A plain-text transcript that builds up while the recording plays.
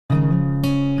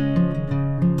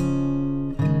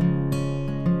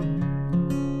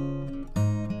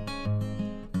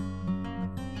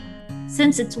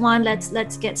since it's one,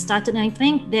 let's get started. And I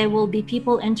think there will be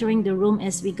people entering the room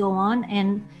as we go on,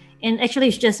 and actually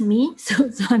it's just me, so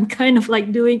I'm kind of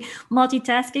like doing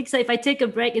multitasking. So if I take a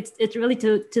break, it's really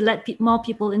to let more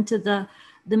people into the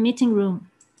meeting room.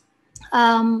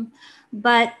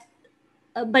 But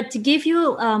to give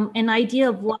you an idea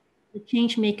of what the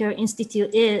Changemaker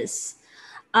Institute is,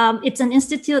 it's an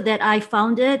institute that I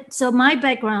founded. So my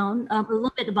background, a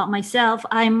little bit about myself,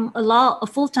 I'm a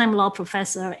full-time law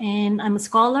professor, and I'm a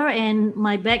scholar, and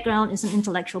my background is in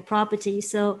intellectual property.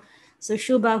 So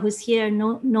Shubha, who's here,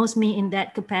 knows me in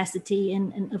that capacity,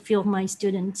 and a few of my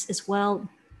students as well.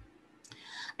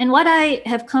 And what I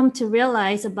have come to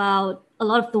realize about a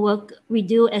lot of the work we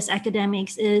do as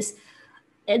academics is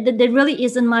that there really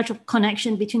isn't much of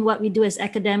connection between what we do as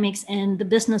academics and the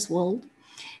business world.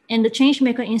 And the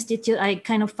Changemaker Institute, I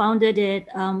kind of founded it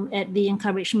at the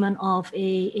encouragement of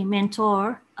a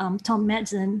mentor, Tom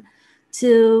Madsen,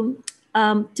 to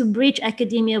bridge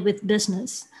academia with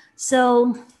business.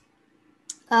 So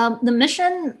the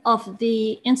mission of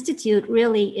the Institute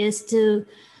really is to,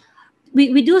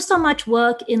 we do so much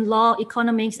work in law,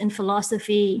 economics, and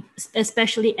philosophy,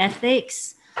 especially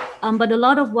ethics. But a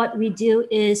lot of what we do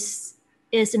is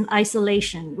in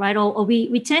isolation, right? Or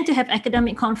we tend to have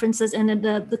academic conferences, and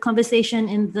the conversation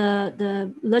in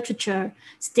the literature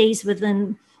stays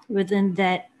within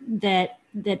that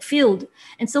field.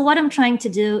 And so what I'm trying to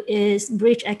do is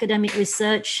bridge academic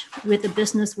research with the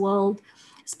business world,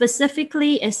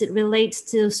 specifically as it relates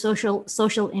to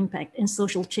social impact and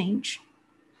social change.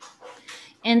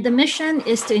 And the mission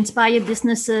is to inspire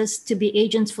businesses to be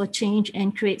agents for change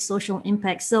and create social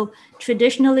impact. So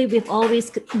traditionally, we've always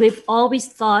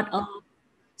thought of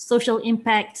social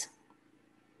impact,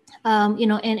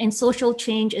 and social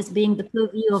change as being the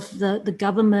purview of the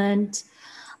government,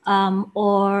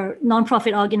 or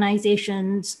nonprofit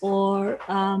organizations, or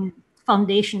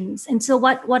foundations. And so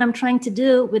what I'm trying to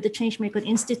do with the Changemaker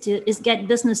Institute is get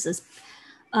businesses,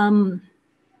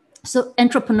 so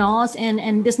entrepreneurs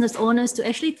and business owners, to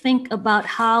actually think about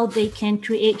how they can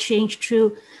create change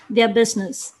through their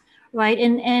business, right?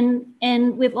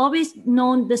 And we've always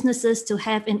known businesses to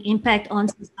have an impact on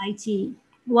society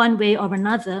one way or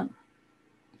another.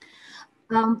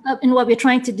 And what we're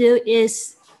trying to do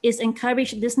is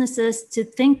encourage businesses to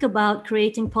think about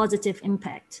creating positive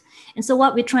impact. And so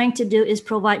what we're trying to do is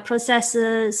provide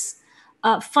processes,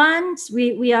 funds.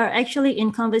 We are actually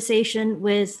in conversation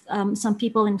with some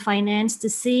people in finance to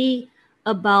see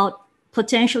about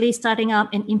potentially starting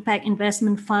up an impact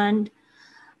investment fund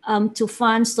to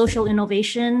fund social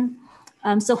innovation.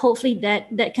 So hopefully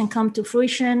that can come to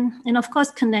fruition. And of course,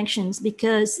 connections,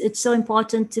 because it's so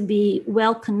important to be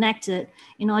well connected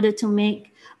in order to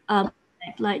make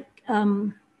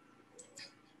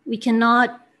we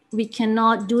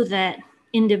cannot do that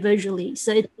individually.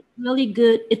 So it's really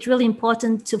good. It's really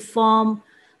important to form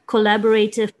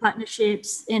collaborative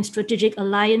partnerships and strategic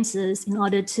alliances in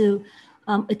order to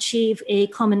achieve a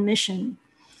common mission.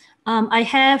 I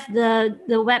have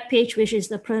the web page, which is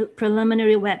the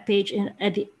preliminary web page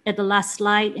at the last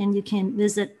slide, and you can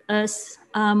visit us.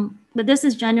 But this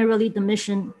is generally the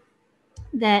mission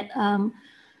that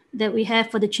we have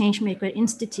for the Changemaker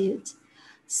Institute.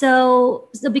 So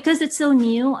because it's so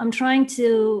new, I'm trying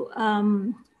to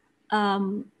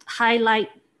highlight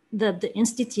the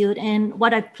Institute. And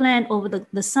what I planned over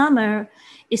the summer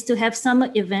is to have summer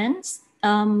events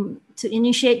to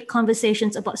initiate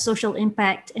conversations about social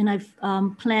impact. And I've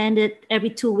planned it every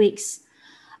 2 weeks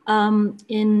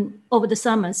over the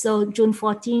summer. So June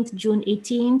 14th, June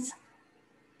 18th,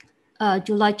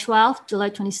 July 12th, July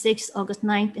 26th, August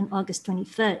 9th, and August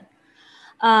 23rd.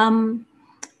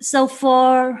 So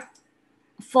for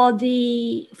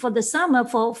the summer,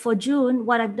 for June,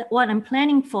 what I'm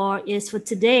planning for is, for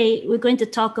today, we're going to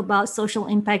talk about social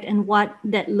impact and what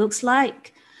that looks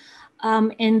like.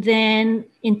 And then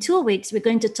in 2 weeks, we're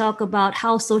going to talk about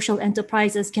how social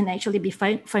enterprises can actually be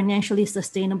financially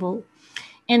sustainable.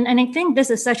 And I think this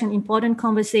is such an important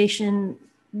conversation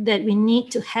that we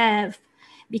need to have,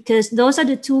 because those are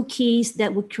the two keys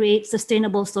that would create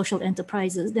sustainable social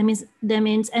enterprises. That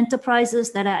means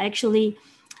enterprises that are actually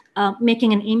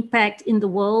making an impact in the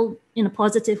world in a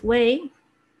positive way,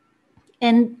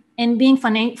 and being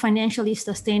financially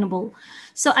sustainable.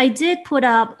 So I did put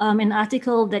up an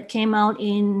article that came out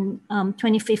in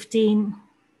 2015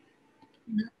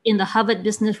 in the Harvard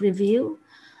Business Review,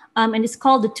 and it's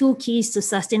called The 2 Keys to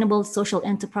Sustainable Social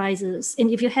Enterprises.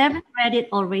 And if you haven't read it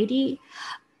already,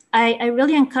 I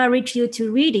really encourage you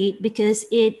to read it, because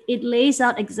it lays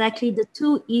out exactly the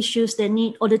 2 issues that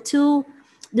need, or the two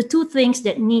things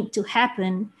that need to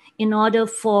happen in order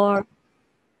for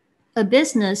a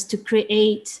business to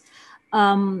create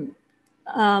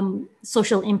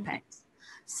social impact.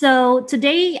 So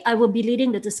today I will be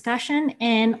leading the discussion,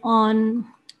 and on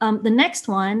the next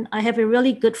one, I have a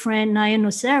really good friend, Nayan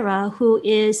Nocera,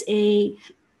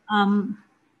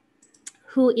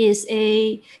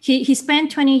 he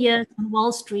spent 20 years on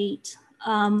Wall Street,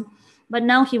 but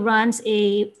now he runs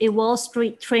a Wall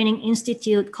Street training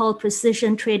institute called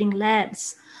Precision Trading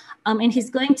Labs. And he's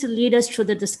going to lead us through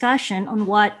the discussion on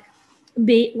what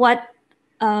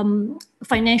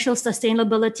financial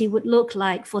sustainability would look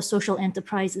like for social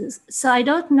enterprises. So I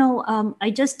don't know, I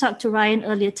just talked to Ryan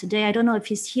earlier today. I don't know if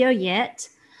he's here yet,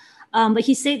 but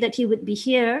he said that he would be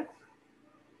here.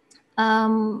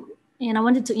 And I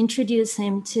wanted to introduce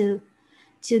him to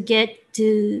get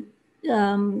to,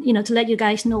 to let you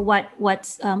guys know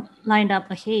what's lined up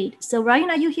ahead. So Ryan,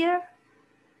 are you here?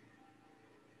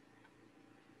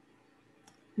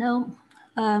 No,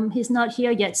 he's not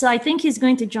here yet. So I think he's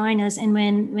going to join us. And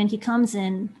when he comes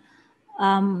in,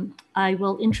 I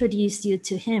will introduce you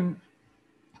to him.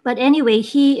 But anyway,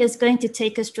 he is going to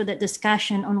take us through that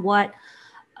discussion on what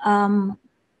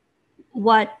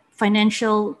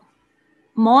financial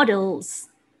models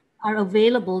are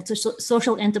available to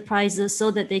social enterprises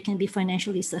so that they can be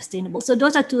financially sustainable. So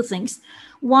those are two things.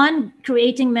 One,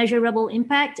 creating measurable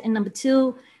impact, and number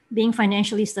two, being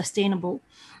financially sustainable.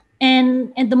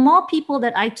 And the more people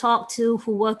that I talk to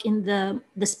who work in the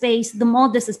space, the more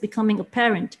this is becoming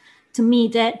apparent to me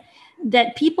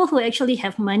that people who actually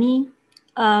have money,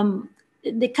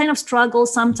 they kind of struggle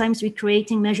sometimes with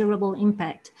creating measurable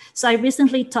impact. So I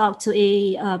recently talked to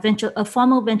a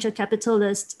former venture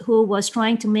capitalist who was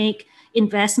trying to make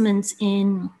investments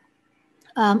in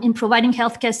providing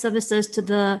healthcare services to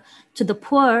the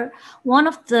poor. One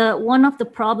of the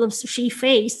problems she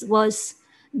faced was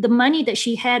the money that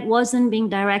she had wasn't being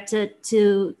directed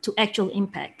to actual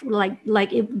impact,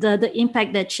 like if the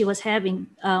impact that she was having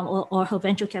or her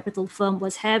venture capital firm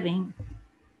was having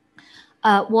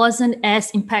wasn't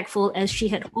as impactful as she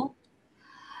had hoped.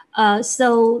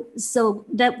 So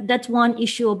that's one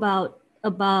issue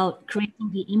about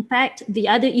creating the impact. The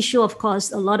other issue, of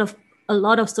course, a lot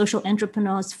of social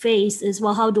entrepreneurs face is,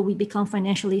 well, how do we become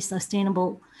financially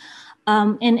sustainable?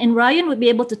 And Ryan would be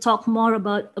able to talk more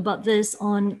about this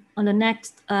on the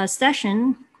next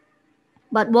session.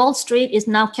 But Wall Street is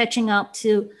now catching up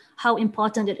to how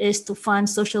important it is to fund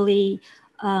socially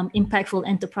impactful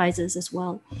enterprises as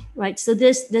well, right? So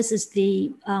this is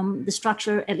the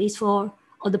structure, at least or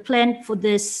the plan for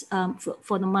this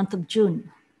for the month of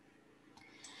June.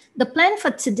 The plan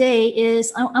for today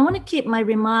is I want to keep my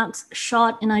remarks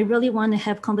short, and I really want to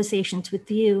have conversations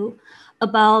with you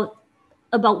about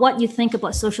what you think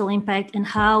about social impact and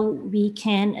how we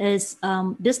can, as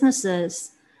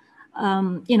businesses,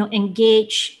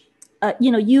 engage,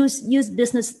 use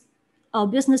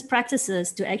business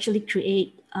practices to actually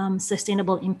create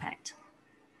sustainable impact.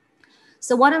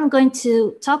 So what I'm going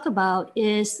to talk about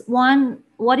is, one,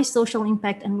 what is social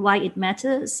impact and why it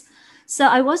matters. So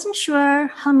I wasn't sure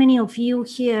how many of you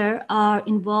here are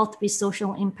involved with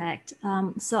social impact.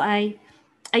 So I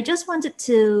just wanted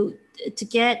to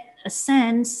get a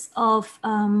sense of,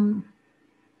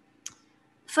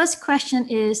 first question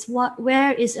is,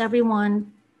 where is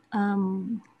everyone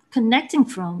connecting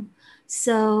from?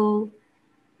 So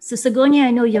Sigourney,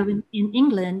 I know you're in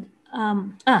England.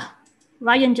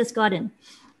 Ryan just got in.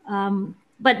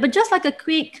 But just like a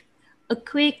quick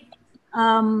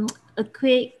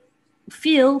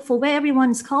feel for where everyone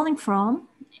is calling from.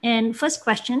 And first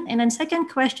question, and then second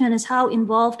question is, how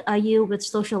involved are you with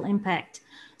social impact?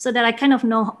 So that I kind of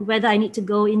know whether I need to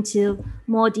go into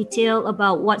more detail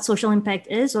about what social impact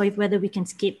is, or whether we can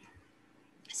skip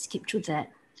through that.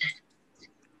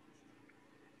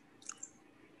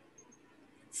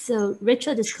 So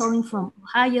Richard is calling from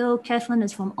Ohio. Kathleen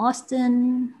is from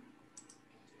Austin.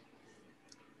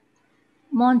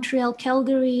 Montreal,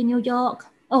 Calgary, New York.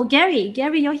 Oh, Gary,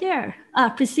 you're here.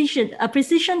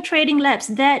 Precision Trading Labs.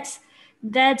 That's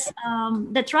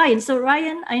Ryan. So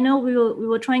Ryan, I know we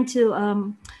were trying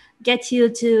to get you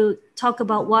to talk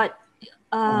about what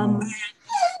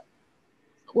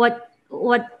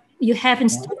you have in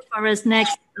store for us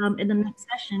next in the next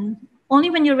session. Only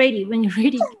when you're ready. When you're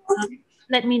ready,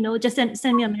 let me know. Just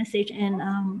send me a message,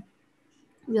 and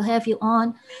we'll have you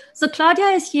on. So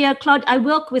Claudia is here. I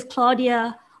work with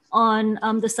Claudia on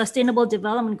the Sustainable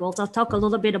Development Goals. I'll talk a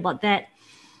little bit about that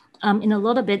in a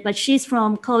little bit, but she's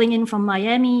calling in from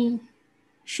Miami.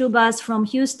 Shubha's from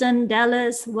Houston,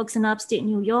 Dallas, works in upstate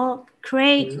New York.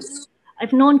 Craig,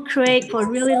 I've known Craig for a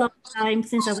really long time,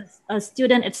 since I was a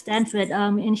student at Stanford,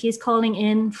 and he's calling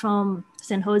in from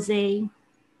San Jose.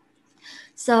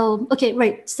 So, okay,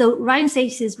 right. So Ryan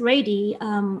says he's ready.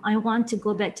 I want to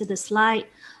go back to the slide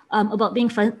about being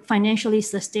financially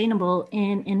sustainable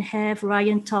and have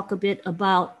Ryan talk a bit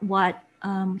about what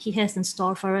he has in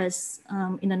store for us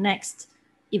in the next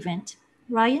event.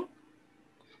 Ryan?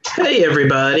 Hey,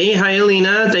 everybody. Hi,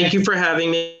 Alina. Thank you for having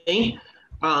me.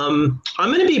 I'm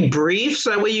going to be brief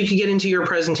so that way you can get into your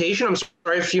presentation. I'm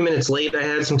sorry a few minutes late. I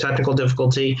had some technical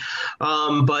difficulty.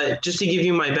 But just to give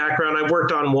you my background, I've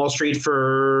worked on Wall Street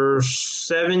for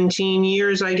 17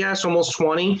 years, I guess, almost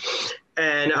 20.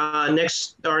 And our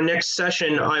next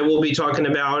session, I will be talking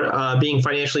about being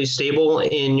financially stable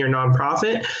in your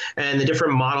nonprofit and the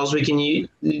different models we can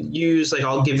use. Like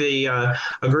I'll give a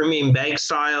Gurmeet Begg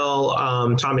style,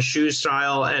 Thomas Schuh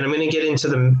style, and I'm going to get into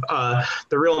the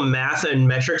real math and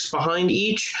metrics behind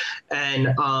each,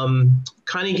 and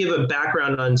kind of give a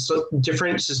background on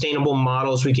different sustainable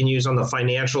models we can use on the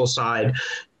financial side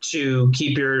to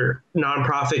keep your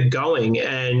nonprofit going.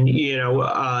 And,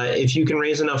 if you can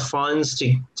raise enough funds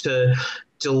to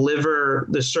deliver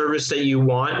the service that you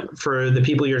want for the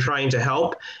people you're trying to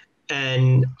help,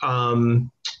 and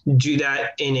do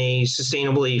that in a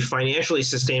financially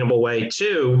sustainable way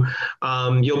too,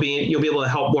 you'll be able to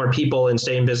help more people and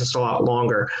stay in business a lot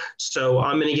longer. So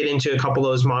I'm going to get into a couple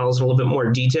of those models in a little bit more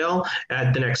detail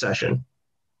at the next session.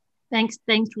 Thanks,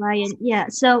 Ryan. Yeah.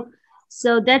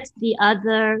 So that's the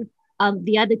other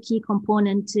key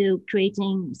component to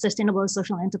creating sustainable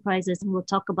social enterprises, and we'll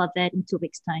talk about that in 2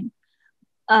 weeks' time.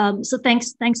 So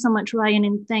thanks so much, Ryan,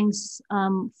 and thanks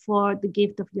for the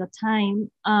gift of your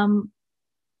time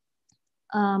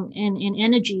and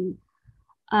energy.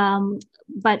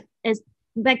 But as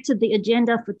back to the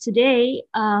agenda for today,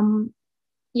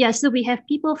 yeah, so we have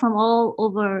people from all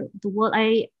over the world.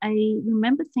 I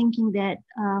remember thinking that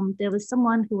there was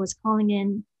someone who was calling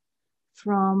in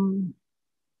from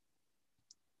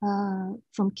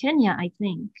Kenya, I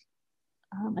think.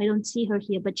 I don't see her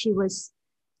here, but she was.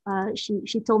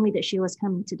 She told me that she was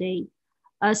coming today.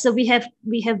 So we have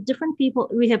different people.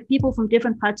 We have people from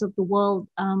different parts of the world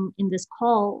in this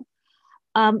call,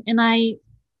 and I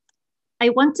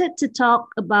wanted to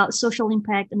talk about social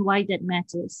impact and why that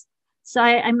matters. So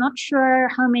I'm not sure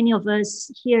how many of us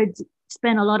here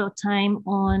spend a lot of time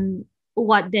on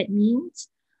what that means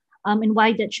and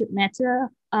why that should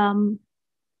matter.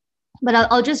 But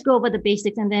I'll just go over the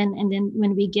basics, and then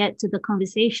when we get to the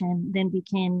conversation, then we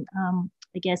can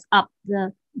I guess up the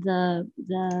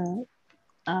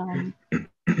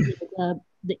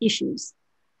issues.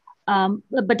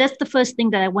 But that's the first thing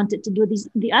that I wanted to do.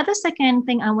 The other second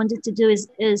thing I wanted to do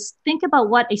is think about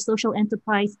what a social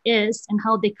enterprise is and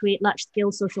how they create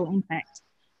large-scale social impact.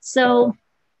 So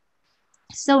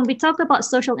when we talk about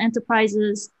social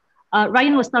enterprises,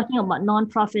 Ryan was talking about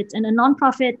nonprofits, and a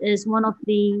nonprofit is one of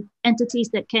the entities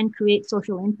that can create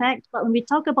social impact. But when we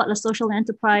talk about a social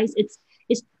enterprise,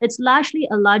 it's largely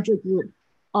a larger group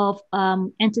of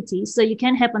entities. So you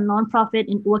can have a nonprofit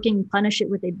working in partnership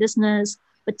with a business,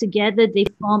 but together they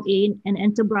form an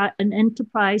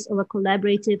enterprise or a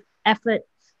collaborative effort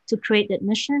to create that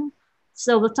mission.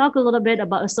 So we'll talk a little bit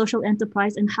about a social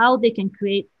enterprise and how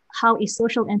a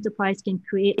social enterprise can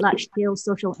create large-scale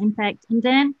social impact. And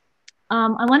then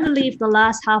I want to leave the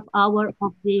last half hour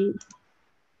of the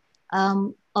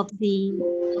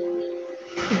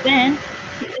event.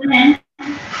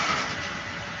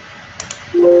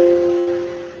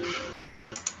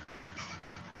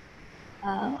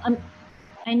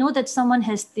 I know that someone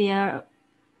has their,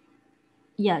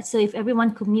 yeah, so if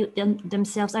everyone could mute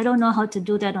themselves, I don't know how to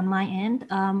do that on my end,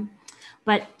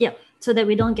 but yeah, so that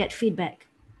we don't get feedback.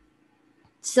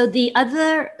 So the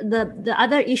other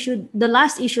issue, the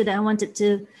last issue that I wanted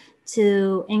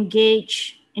to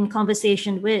engage in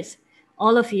conversation with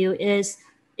all of you is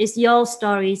your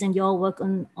stories and your work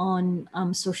on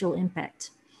social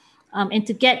impact, and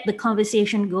to get the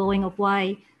conversation going of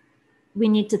why we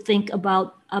need to think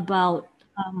about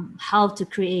how to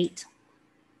create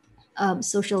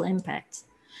social impact.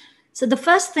 So the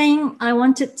first thing I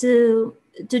wanted to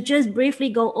just briefly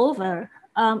go over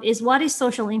is what is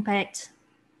social impact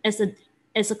as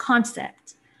a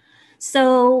concept.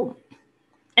 So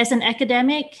as an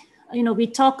academic, we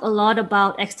talk a lot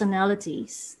about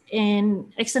externalities,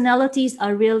 and externalities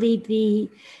are really the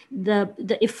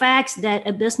effects that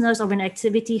a business or an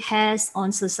activity has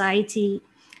on society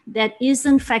that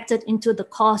isn't factored into the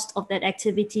cost of that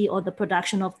activity or the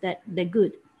production of that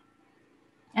good.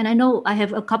 And I know I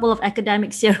have a couple of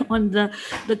academics here on the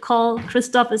call.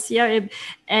 Christoph is here,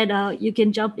 and you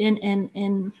can jump in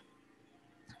and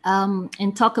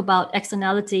talk about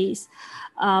externalities.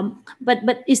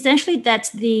 But essentially,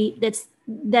 that's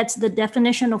that's the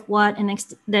definition of what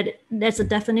that's a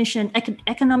definition,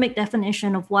 economic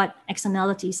definition of what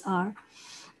externalities are.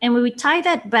 And when we tie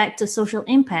that back to social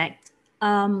impact,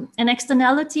 an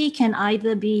externality can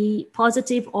either be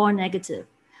positive or negative.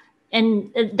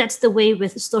 And that's the way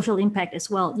with social impact as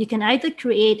well. You can either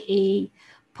create a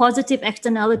positive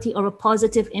externality or a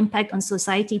positive impact on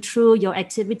society through your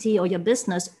activity or your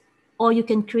business, or you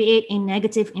can create a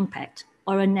negative impact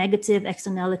or a negative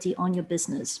externality on your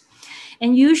business.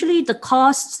 And usually the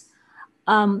cost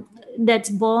that's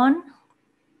born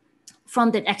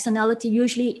from that externality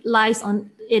usually lies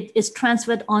on, it is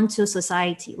transferred onto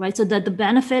society, right? So that the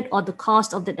benefit or the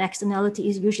cost of that externality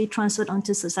is usually transferred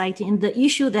onto society. And the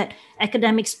issue that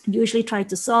academics usually try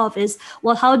to solve is,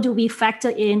 well, how do we factor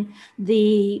in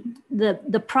the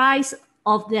price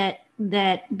of that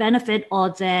benefit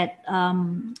or that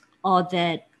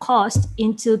cost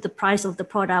into the price of the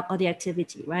product or the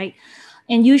activity, right?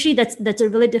 And usually that's a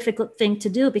really difficult thing to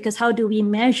do, because how do we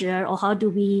measure or how do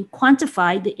we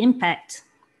quantify the impact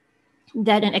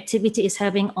that an activity is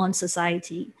having on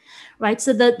society, right?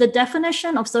 So the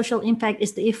definition of social impact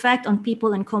is the effect on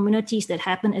people and communities that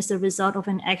happen as a result of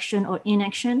an action or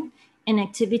inaction, an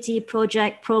activity,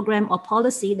 project, program, or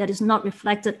policy that is not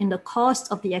reflected in the cost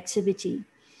of the activity.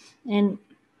 And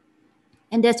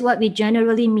that's what we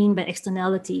generally mean by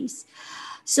externalities.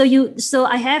 So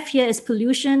I have here as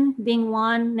pollution being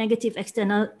one negative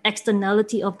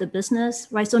externality of the business,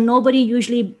 right? So nobody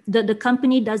usually, the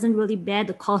company doesn't really bear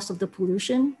the cost of the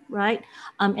pollution, right?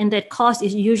 And that cost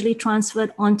is usually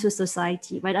transferred onto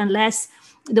society, right? Unless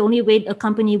the only way a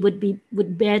company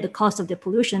would bear the cost of the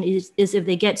pollution is if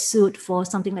they get sued for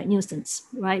something like nuisance,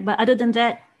 right? But other than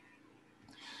that,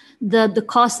 the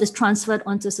cost is transferred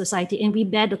onto society, and we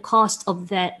bear the cost of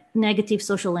that negative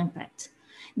social impact.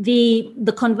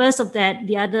 The converse of that,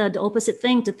 the opposite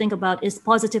thing to think about is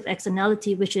positive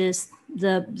externality, which is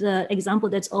the example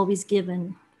that's always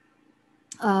given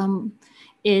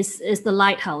is the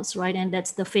lighthouse, right? And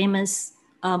that's the famous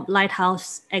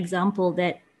lighthouse example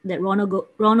that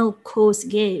Ronald Coase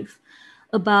gave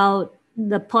about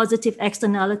the positive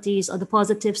externalities or the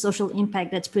positive social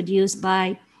impact that's produced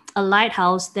by a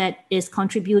lighthouse that is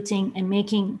contributing and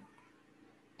making,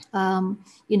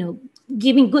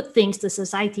 giving good things to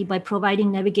society by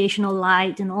providing navigational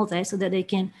light and all that so that they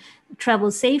can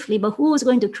travel safely. But who is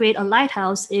going to create a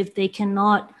lighthouse if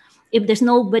there's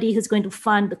nobody who's going to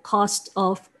fund the cost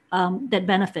of that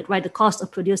benefit, right? The cost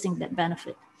of producing that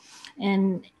benefit.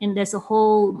 And there's a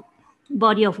whole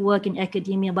body of work in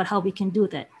academia about how we can do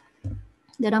that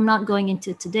I'm not going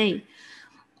into today.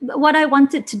 But what I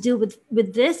wanted to do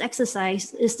with this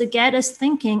exercise is to get us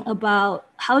thinking about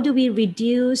how do we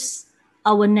reduce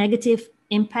our negative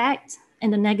impact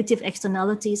and the negative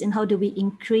externalities, and how do we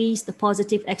increase the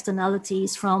positive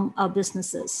externalities from our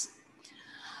businesses?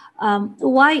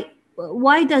 Why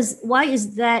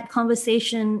is that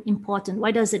conversation important?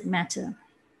 Why does it matter?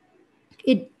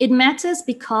 It matters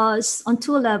because on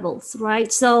two levels,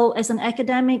 right? So as an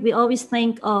academic, we always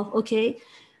think of, okay,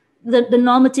 the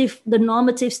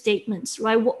normative statements,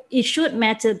 right? It should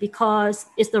matter because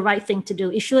it's the right thing to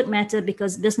do. It should matter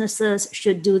because businesses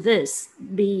should do this,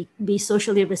 be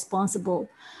socially responsible.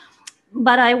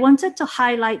 But I wanted to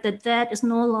highlight that is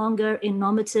no longer a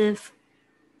normative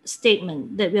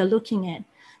statement that we are looking at.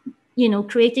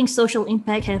 Creating social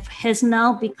impact has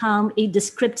now become a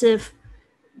descriptive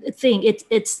thing.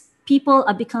 It's people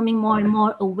are becoming more and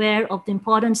more aware of the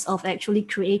importance of actually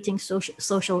creating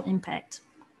social impact.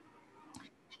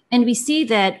 And we see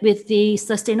that with the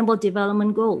Sustainable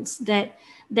Development Goals, that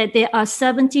there are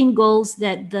 17 goals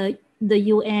that the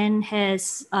UN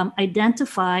has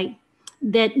identified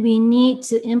that we need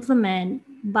to implement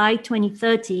by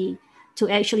 2030 to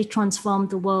actually transform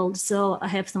the world. So I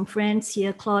have some friends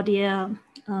here, Claudia,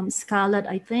 Scarlett,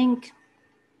 I think,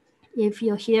 if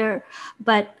you're here,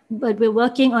 but we're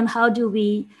working on how do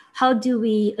we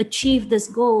achieve these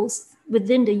goals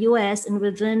within the US and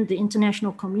within the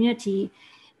international community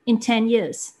in 10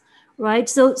 years, right?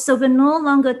 So we're no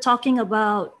longer talking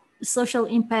about social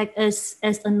impact as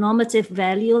a normative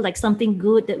value, like something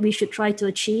good that we should try to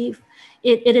achieve.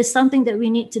 It is something that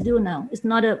we need to do now. It's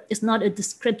not a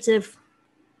descriptive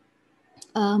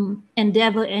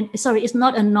endeavor, it's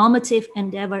not a normative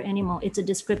endeavor anymore. It's a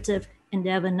descriptive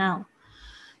endeavor now.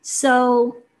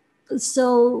 So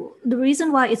the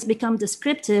reason why it's become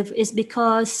descriptive is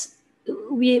because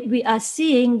we are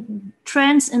seeing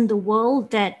trends in the world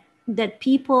that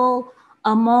people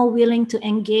are more willing to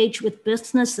engage with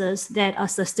businesses that are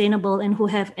sustainable and who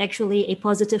have actually a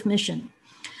positive mission.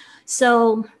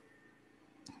 So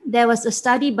There was a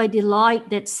study by Deloitte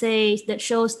that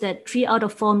shows that 3 out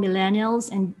of 4 millennials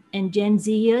and Gen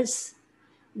Zers,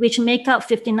 which make up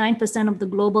 59% of the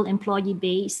global employee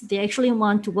base, they actually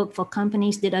want to work for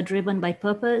companies that are driven by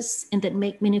purpose and that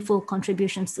make meaningful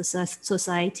contributions to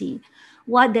society.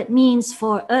 What that means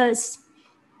for us,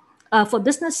 for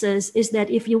businesses, is that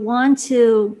if you want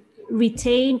to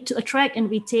attract and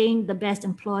retain the best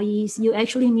employees, you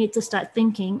actually need to start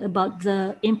thinking about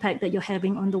the impact that you're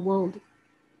having on the world.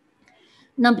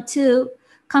 Number two,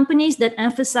 companies that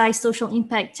emphasize social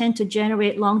impact tend to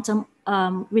generate long-term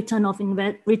return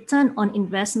on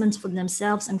investments for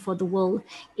themselves and for the world,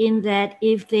 in that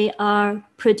if they are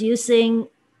producing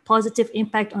positive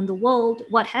impact on the world,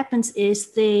 what happens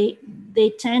is they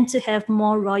tend to have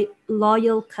more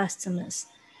loyal customers.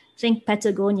 Think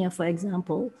Patagonia, for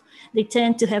example. They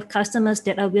tend to have customers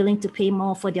that are willing to pay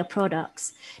more for their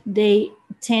products. They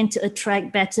tend to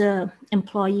attract better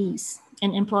employees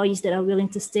and employees that are willing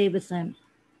to stay with them.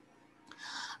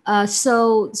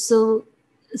 So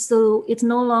it's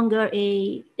no longer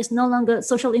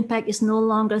social impact is no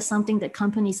longer something that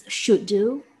companies should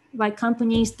do, right?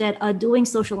 Companies that are doing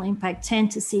social impact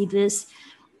tend to see this,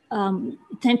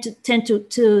 tend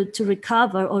to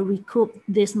recover or recoup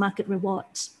these market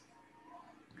rewards.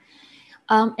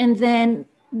 And then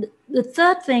the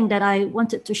third thing that I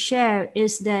wanted to share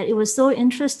is that it was so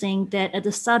interesting that at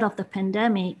the start of the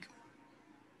pandemic,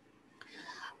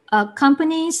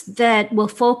 companies that were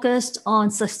focused on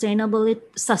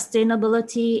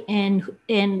sustainability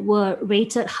and were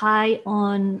rated high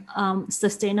on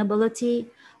sustainability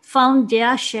found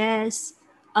their shares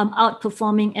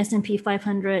outperforming S&P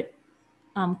 500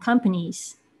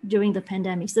 companies during the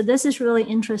pandemic. So this is really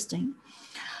interesting.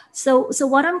 So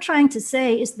what I'm trying to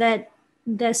say is that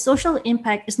the social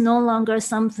impact is no longer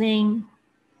something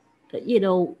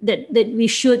that we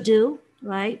should do,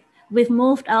 right? We've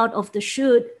moved out of the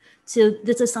should to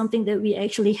this is something that we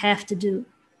actually have to do,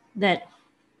 that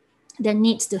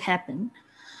needs to happen.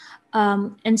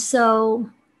 And so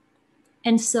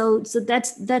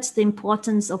that's the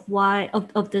importance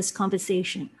of this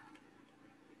conversation.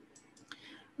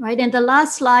 Right. And the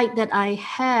last slide that I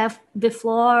have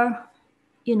before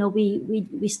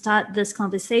we start this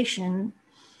conversation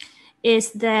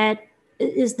is that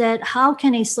how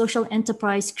can a social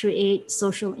enterprise create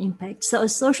social impact? So a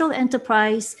social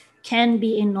enterprise can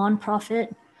be a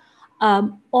nonprofit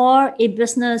or a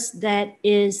business that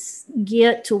is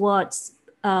geared towards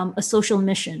a social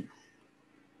mission,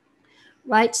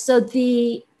 right? So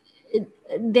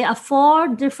there are 4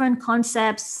 different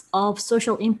concepts of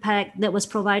social impact that was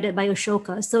provided by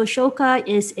Ashoka. So Ashoka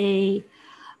is a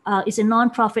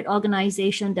nonprofit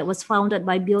organization that was founded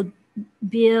by Bill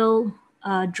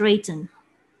Drayton.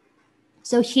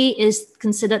 So he is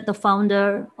considered the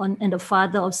founder and the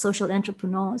father of social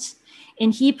entrepreneurs.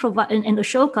 And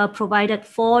Ashoka provided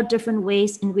 4 different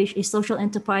ways in which a social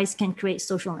enterprise can create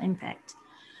social impact.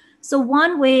 So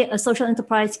one way a social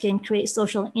enterprise can create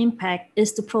social impact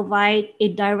is to provide a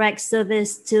direct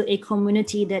service to a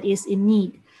community that is in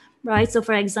need, right? So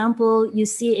for example, you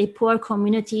see a poor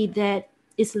community that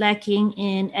is lacking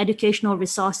in educational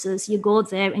resources, you go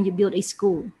there and you build a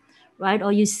school, right?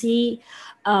 Or you see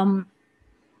a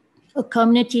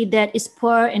community that is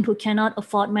poor and who cannot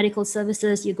afford medical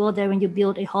services, you go there and you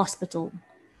build a hospital,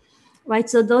 right?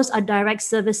 So those are direct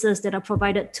services that are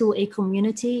provided to a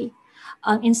community.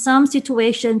 In some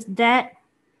situations that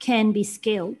can be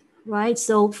scaled, right?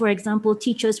 So for example,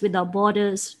 Teachers Without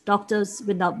Borders, Doctors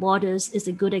Without Borders is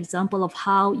a good example of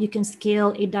how you can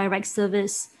scale a direct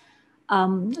service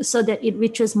so that it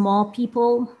reaches more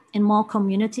people in more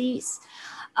communities.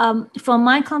 From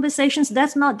my conversations,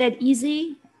 that's not that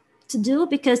easy to do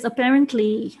because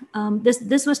apparently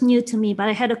this was new to me, but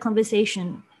I had a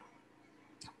conversation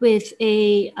with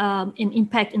an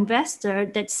impact investor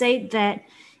that said that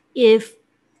if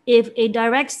a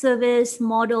direct service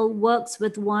model works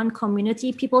with one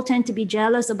community, people tend to be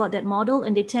jealous about that model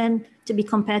and they tend to be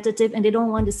competitive and they don't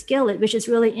want to scale it, which is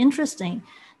really interesting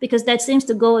because that seems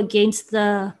to go against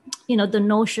the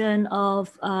notion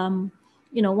of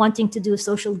wanting to do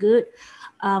social good.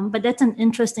 But that's an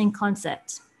interesting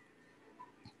concept.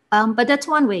 But that's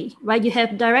one way, right? You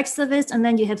have direct service and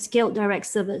then you have scaled direct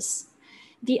service.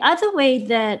 The other way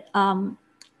that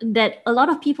a lot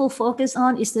of people focus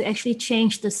on is to actually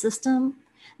change the system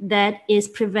that is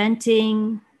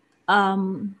preventing,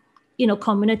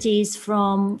 communities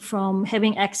from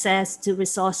having access to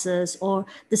resources, or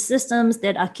the systems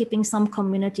that are keeping some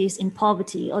communities in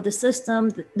poverty, or the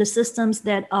systems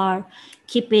that are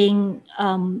keeping,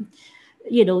 some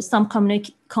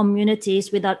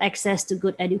communities without access to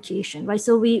good education, right?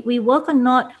 So we work on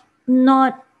not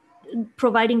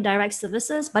providing direct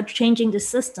services, but changing the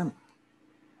system.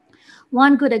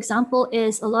 One good example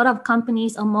is a lot of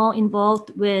companies are more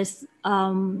involved with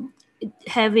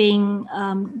having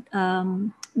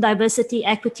diversity,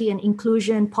 equity, and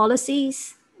inclusion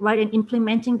policies, right, and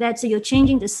implementing that. So you're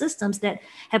changing the systems that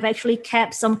have actually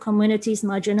kept some communities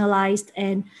marginalized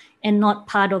and not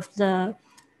part of the,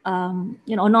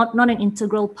 not an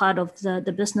integral part of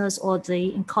the business or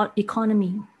the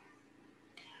economy.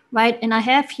 Right, and I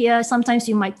have here, sometimes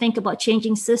you might think about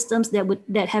changing systems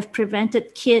that have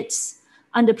prevented kids,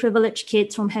 underprivileged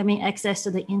kids, from having access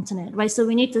to the internet, right? So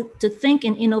we need to think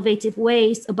in innovative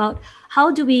ways about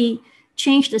how do we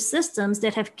change the systems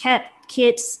that have kept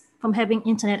kids from having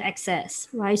internet access,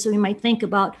 right? So we might think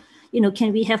about,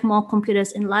 can we have more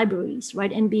computers in libraries,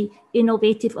 right? And be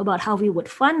innovative about how we would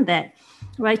fund that,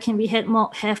 right? Can we have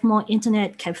more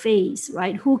internet cafes,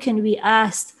 right? Who can we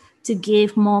ask to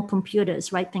give more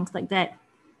computers, right? Things like that,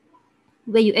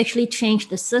 where you actually change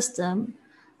the system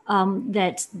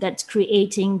that's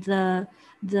creating the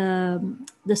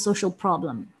social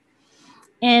problem.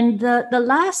 And the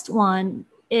last one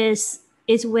is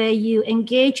where you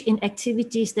engage in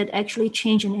activities that actually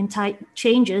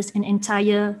changes an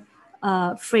entire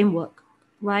framework,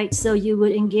 right? So you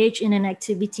would engage in an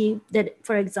activity that,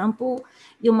 for example,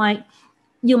 you might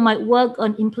work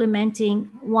on implementing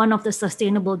one of the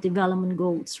Sustainable Development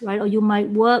Goals, right? Or you might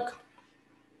work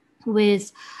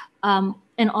with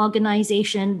an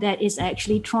organization that is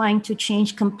actually trying to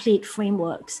change complete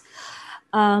frameworks.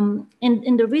 And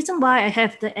the reason why I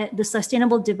have the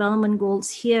Sustainable Development Goals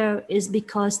here is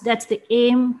because that's the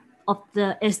aim of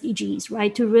the SDGs,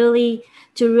 right? To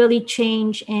really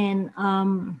change and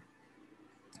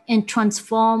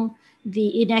transform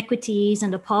the inequities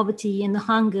and the poverty and the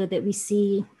hunger that we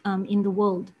see in the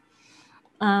world.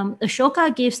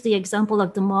 Ashoka gives the example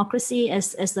of democracy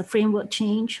as the framework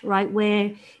change, right?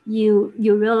 Where you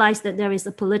realize that there is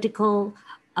a political,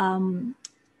 one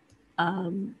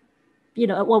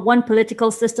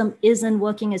political system isn't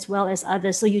working as well as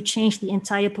others. So you change the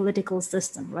entire political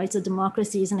system, right? So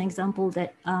democracy is an example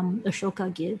that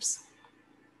Ashoka gives.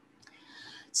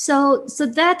 So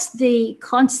that's the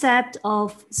concept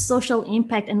of social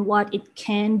impact and what it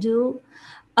can do,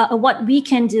 what we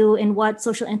can do, and what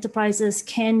social enterprises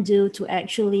can do to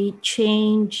actually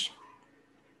change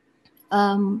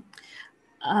the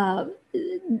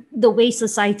way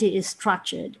society is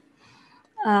structured.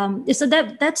 So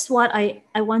that's what I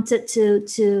wanted to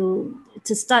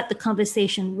start the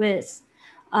conversation with,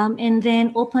 and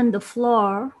then open the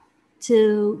floor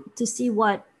to see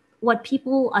what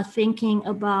people are thinking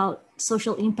about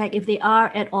social impact, if they are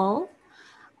at all,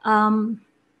 and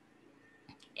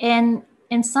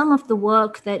some of the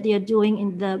work that they are doing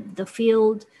in the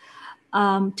field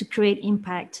to create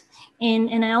impact.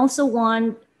 And I also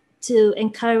want to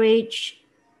encourage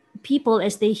people,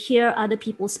 as they hear other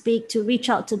people speak, to reach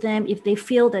out to them if they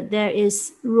feel that there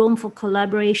is room for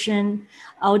collaboration,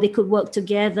 or they could work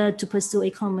together to pursue a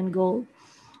common goal,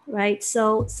 right?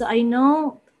 So I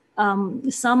know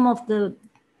some of the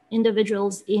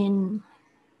individuals in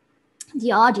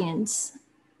the audience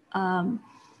are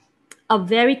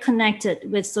very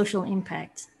connected with social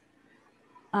impact.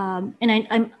 And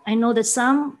I know that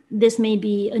this may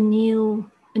be a new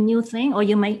thing, or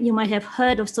you might have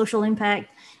heard of social impact,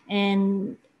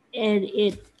 and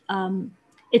it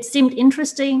seemed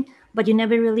interesting, but you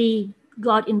never really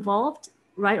got involved,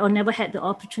 right? Or never had the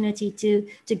opportunity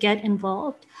to get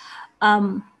involved.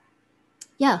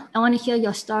 Yeah, I want to hear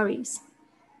your stories,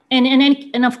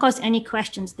 and of course any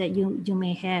questions that you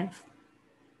may have.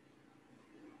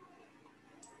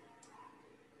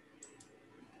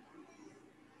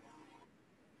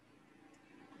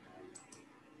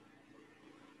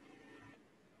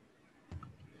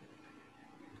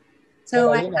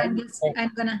 So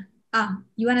I'm gonna,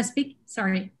 you wanna speak?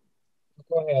 Sorry.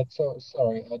 Go ahead. So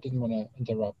sorry, I didn't want to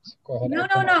interrupt. Go ahead.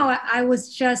 No. I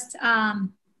was just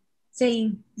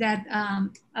saying that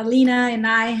Alina and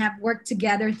I have worked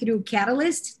together through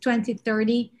Catalyst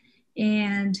 2030,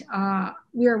 and our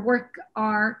work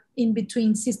are in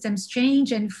between systems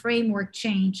change and framework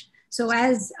change. So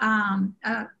as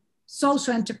a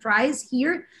social enterprise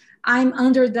here, I'm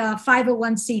under the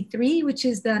 501c3, which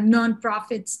is the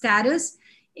nonprofit status.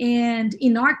 And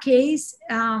in our case,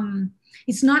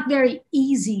 it's not very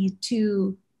easy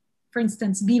to, for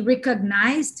instance, be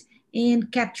recognized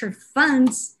and capture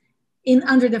funds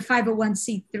under the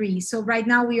 501c3. So right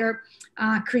now we are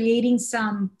creating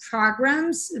some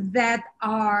programs that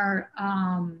are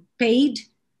paid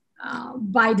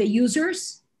by the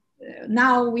users.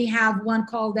 Now we have one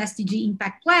called SDG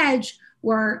Impact Pledge,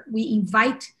 where we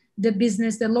invite the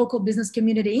business, the local business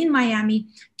community in Miami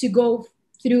to go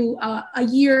through a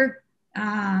year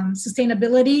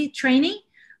sustainability training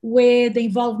with the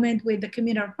involvement with the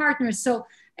community partners. So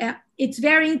it's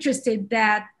very interesting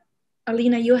that,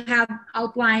 Alina, you have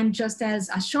outlined just as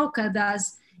Ashoka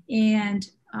does. And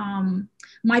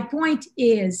my point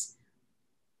is,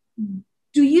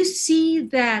 do you see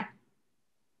that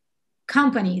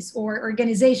companies or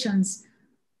organizations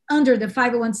under the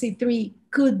 501c3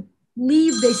 could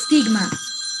leave the stigma,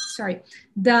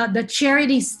 the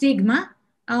charity stigma,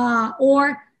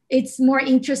 or it's more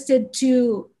interested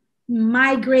to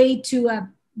migrate to a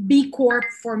B Corp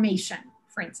formation,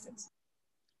 for instance?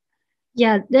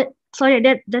 Yeah,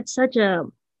 that's such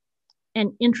an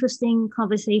interesting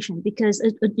conversation, because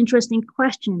an interesting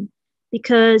question,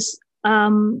 because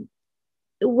when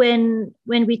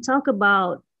we talk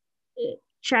about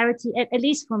charity, at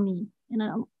least for me, and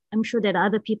I'm sure that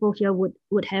other people here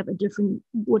would have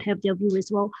their view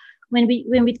as well. When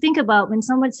we think about, when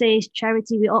someone says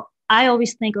charity, I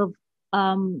always think of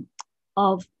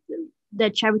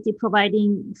that charity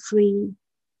providing free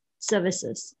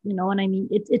services. You know what I mean?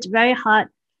 It's very hard.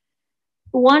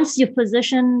 Once you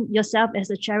position yourself as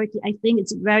a charity, I think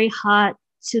it's very hard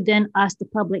to then ask the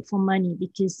public for money,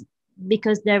 because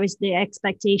there is the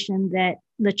expectation that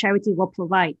the charity will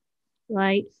provide,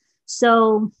 right?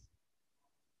 So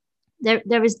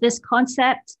there is this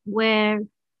concept where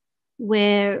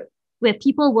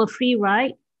people will free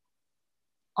ride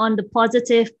on the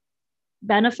positive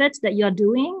benefits that you're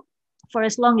doing for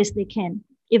as long as they can.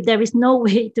 If there is no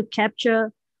way to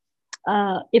capture,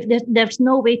 if there's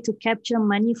no way to capture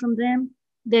money from them,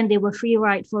 then they will free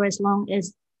ride for as long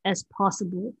as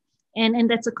possible. And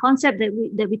that's a concept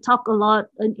that we talk a lot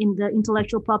in the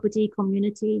intellectual property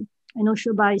community. I know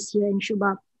Shubha is here, and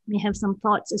Shubha may have some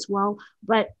thoughts as well.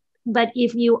 But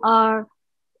if you are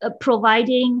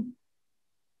providing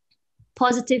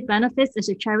positive benefits as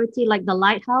a charity, like the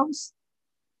Lighthouse,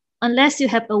 unless you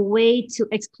have a way to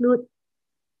exclude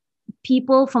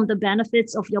people from the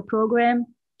benefits of your program,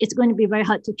 it's going to be very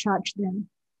hard to charge them.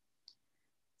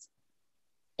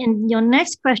 And your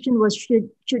next question was,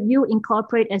 should you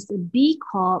incorporate as a B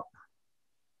Corp?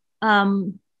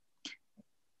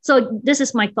 So this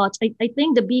is my thoughts. I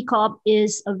think the B Corp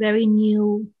is a very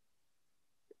new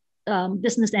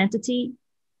business entity,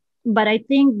 but I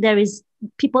think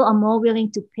people are more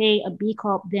willing to pay a B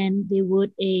Corp than they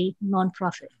would a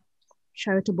nonprofit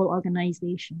charitable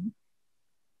organization.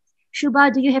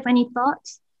 Shubha, do you have any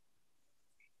thoughts?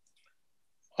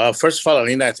 First of all,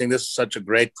 Alina, I think this is such a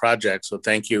great project, so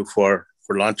thank you for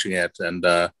launching it, and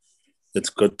it's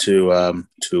good to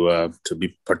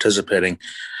be participating.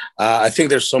 I think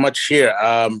there's so much here.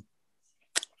 I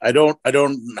don't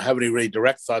have any really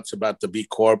direct thoughts about the B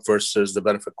Corp versus the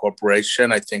benefit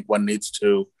corporation. I think one needs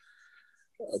to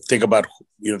think about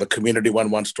the community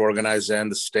one wants to organize in,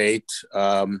 the state,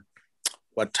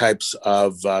 what types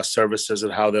of services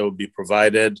and how they will be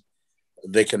provided.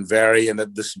 They can vary, and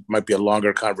that this might be a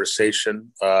longer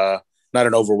conversation, not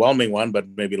an overwhelming one, but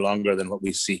maybe longer than what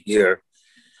we see here.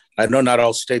 I know not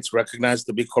all states recognize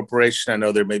the B Corporation. I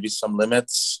know there may be some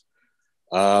limits,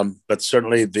 but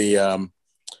certainly the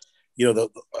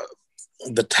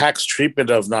tax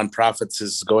treatment of nonprofits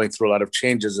is going through a lot of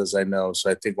changes, as I know. So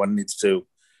I think one needs to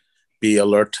be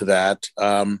alert to that.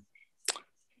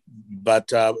 But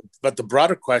the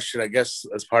broader question, I guess,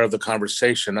 as part of the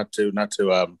conversation, not to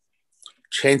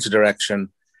change the direction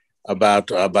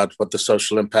about what the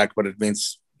social impact, what it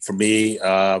means for me,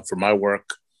 for my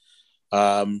work.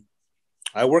 I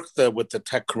work with the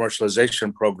tech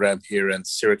commercialization program here in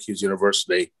Syracuse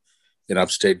University in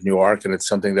upstate New York, and it's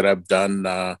something that I've done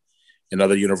in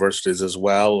other universities as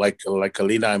well. Like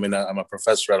Alina, I'm a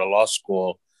professor at a law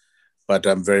school, but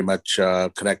I'm very much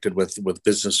connected with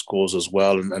business schools as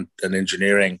well, and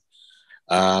engineering.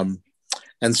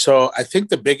 And so I think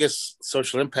the biggest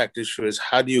social impact issue is,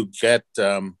 how do you get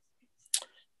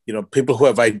people who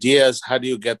have ideas, how do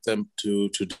you get them to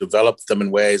develop them in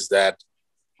ways that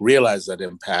realize that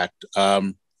impact?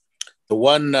 The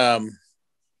one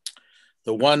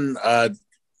I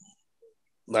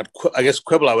guess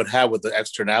quibble I would have with the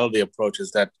externality approach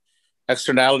is that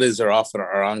externalities are often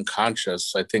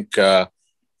unconscious. I think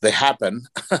they happen.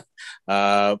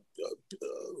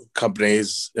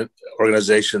 Companies,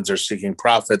 organizations are seeking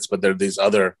profits, but there are these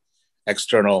other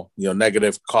external,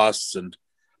 negative costs and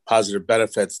positive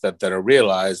benefits that are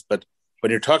realized. But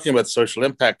when you're talking about social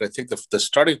impact, I think the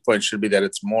starting point should be that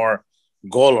it's more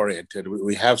goal-oriented.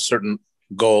 We have certain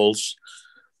goals.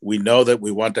 We know that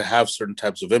we want to have certain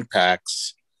types of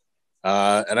impacts.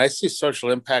 And I see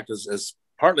social impact as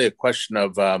partly a question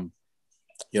of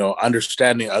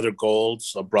understanding other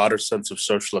goals, a broader sense of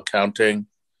social accounting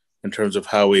in terms of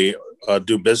how we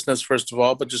do business, first of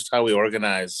all, but just how we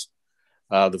organize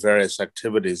the various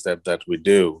activities that we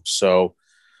do. So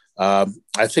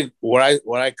I think where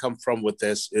I come from with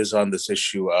this is on this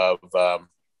issue of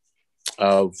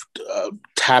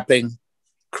tapping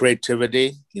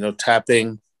creativity,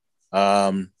 tapping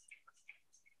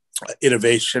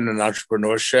innovation and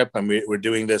entrepreneurship. And we're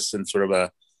doing this in sort of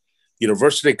a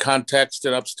university context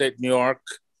in upstate New York,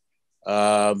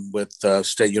 with the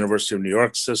State University of New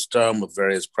York system, with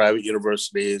various private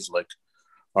universities like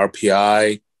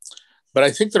RPI. But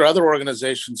I think there are other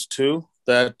organizations too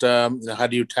that, how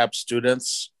do you tap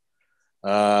students?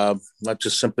 Not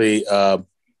just simply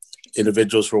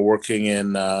individuals who are working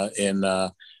in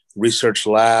research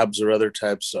labs or other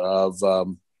types of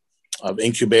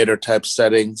incubator type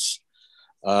settings.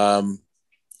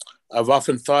 I've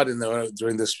often thought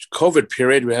during this COVID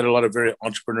period, we had a lot of very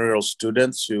entrepreneurial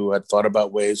students who had thought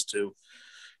about ways to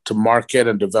market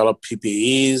and develop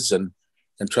PPEs and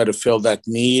try to fill that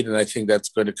need. And I think that's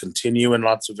going to continue in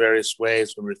lots of various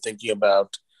ways when we're thinking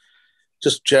about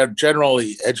just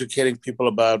generally educating people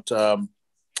about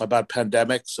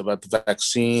pandemics, about the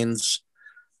vaccines,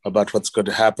 about what's going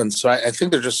to happen. So I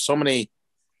think there's just so many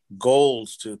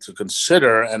goals to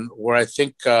consider, and where I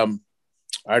think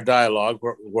our dialogue,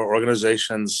 where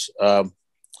organizations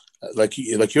like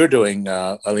you're doing,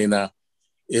 Alina,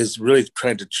 is really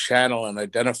trying to channel and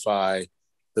identify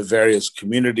the various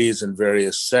communities and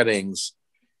various settings,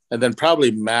 and then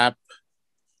probably map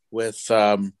with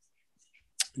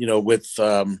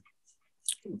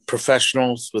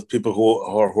professionals, with people who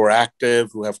are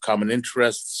active, who have common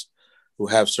interests, who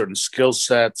have certain skill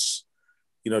sets,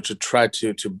 to try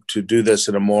to do this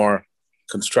in a more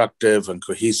constructive and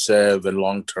cohesive and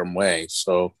long-term way.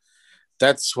 So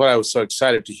that's what I was so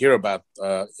excited to hear about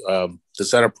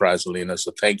this enterprise, Alina.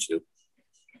 So thank you.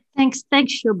 Thanks,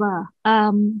 Shubha.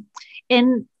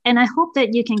 And I hope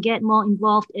that you can get more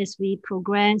involved as we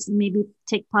progress and maybe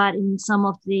take part in some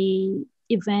of the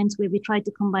events where we try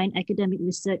to combine academic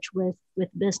research with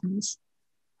business.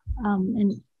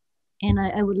 And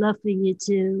I would love for you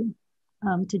to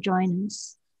join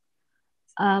us.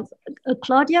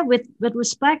 Claudia, with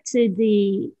respect to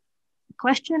the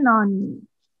question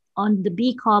on the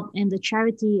B Corp and the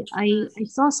charity, I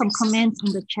saw some comments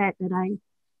in the chat that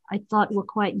I thought were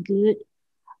quite good.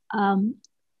 And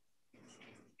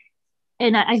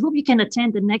I hope you can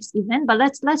attend the next event, but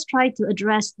let's try to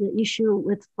address the issue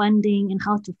with funding and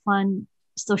how to fund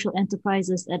social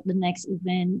enterprises at the next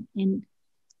event, and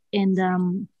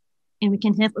we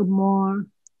can have a more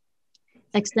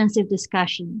extensive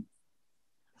discussion.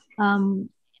 I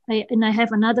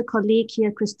have another colleague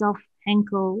here, Christoph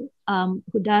Henkel,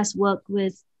 who does work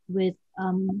with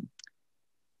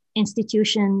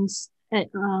institutions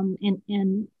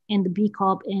in the B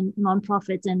Corp and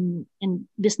nonprofits and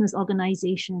business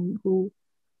organization who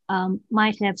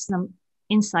might have some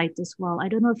insight as well. I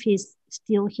don't know if he's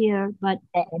still here, but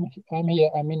I'm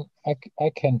here. I mean, I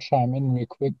can chime in real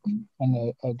quick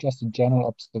on just a general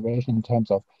observation in terms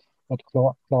of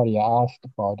what Claudia asked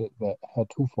about it, her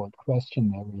twofold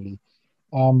question there really.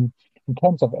 In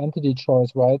terms of entity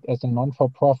choice, right? As a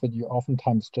non-for-profit, you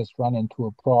oftentimes just run into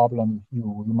a problem.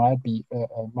 You might be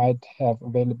you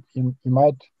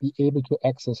might be able to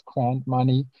access grant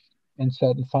money and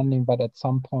certain funding, but at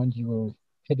some point you will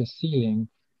hit a ceiling,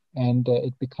 and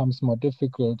it becomes more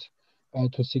difficult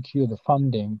to secure the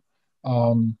funding.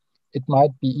 It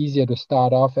might be easier to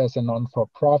start off as a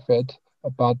non-for-profit,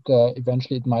 but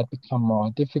eventually it might become more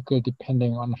difficult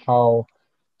depending on how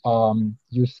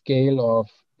you scale or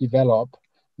develop.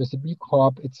 With the B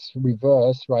Corp, it's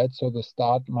reverse, right? So the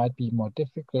start might be more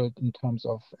difficult in terms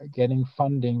of getting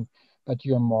funding, but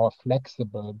you're more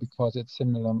flexible because it's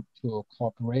similar to a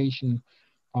corporation,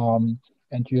 and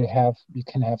you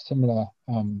can have similar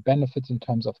benefits in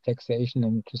terms of taxation,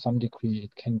 and to some degree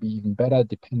it can be even better. It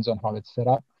depends on how it's set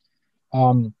up.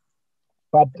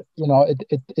 But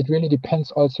it really depends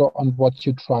also on what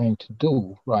you're trying to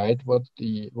do, right? What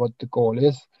the goal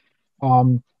is.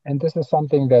 And this is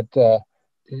something that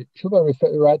Shubha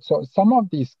referred, right? So some of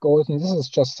these goals, and this is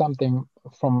just something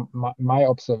from my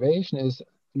observation, is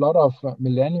a lot of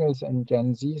millennials and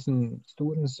Gen Zs and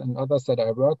students and others that I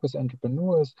work with,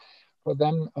 entrepreneurs, for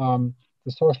them,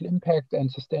 the social impact and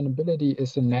sustainability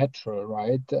is a natural,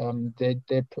 right?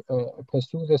 They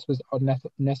pursue this without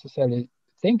necessarily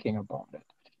thinking about it.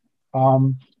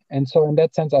 And so in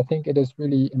that sense, I think it is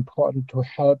really important to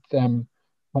help them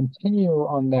continue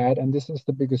on that. And this is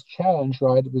the biggest challenge,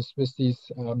 right, with these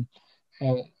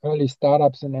early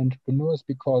startups and entrepreneurs,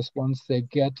 because once they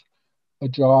get a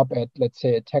job at, let's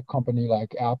say, a tech company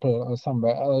like Apple or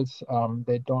somewhere else,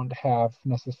 they don't have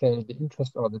necessarily the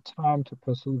interest or the time to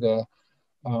pursue their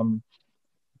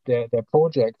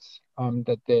projects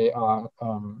that they are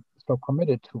so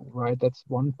committed to, right? That's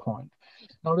one point.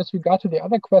 Now, with regard to the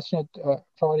other question that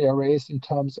Claudia raised in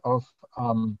terms of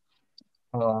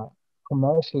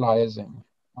commercializing,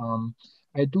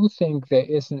 I do think there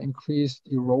is an increased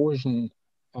erosion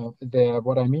there.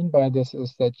 What I mean by this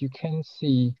is that you can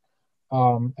see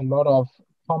a lot of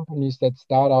companies that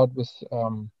start out with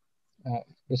a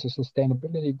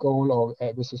sustainability goal or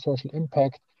with a social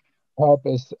impact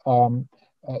purpose to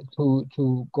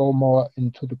go more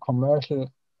into the commercial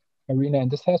arena.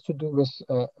 And this has to do with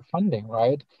funding,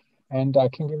 right? And I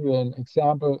can give you an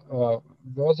example.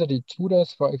 Versity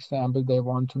Tutors, for example, they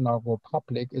want to now go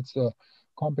public. It's a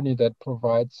company that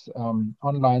provides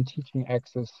online teaching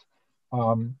access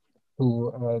to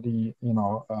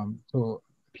to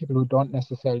people who don't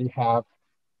necessarily have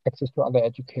access to other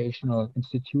educational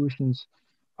institutions.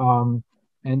 And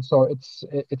so it's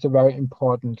a very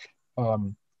important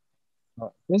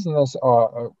business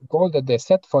or a goal that they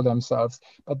set for themselves,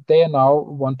 but they now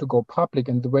want to go public.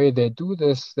 And the way they do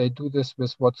this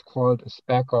with what's called a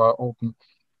SPAC or open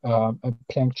a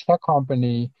blank check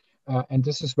company. And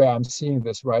this is where I'm seeing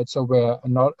this, right? So where a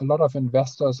lot of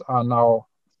investors are now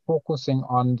focusing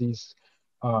on these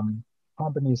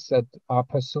companies that are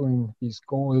pursuing these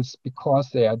goals because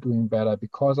they are doing better,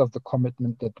 because of the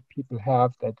commitment that the people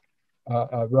have that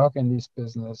work in these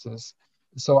businesses.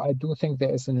 So I do think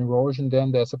there is an erosion.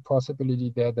 Then there's a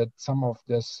possibility there that some of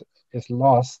this is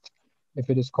lost if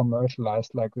it is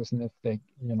commercialized like this, and if they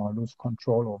lose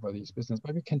control over these businesses.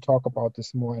 But we can talk about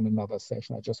this more in another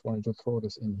session. I just wanted to throw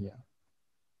this in here.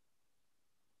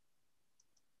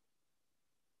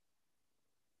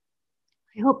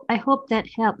 I hope that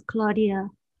helped, Claudia.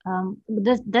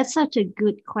 That's such a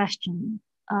good question.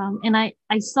 And I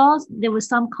saw there were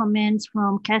some comments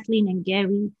from Kathleen and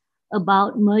Gary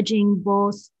about merging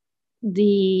both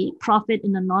the profit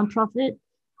and the non-profit.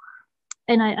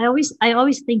 And I always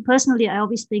think personally,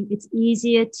 it's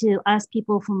easier to ask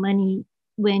people for money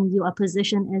when you are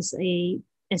positioned as a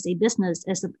business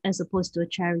as opposed to a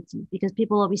charity, because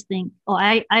people always think,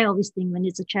 I always think when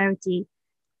it's a charity,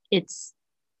 it's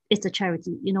a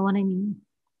charity. You know what I mean?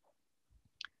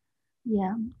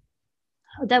 Yeah.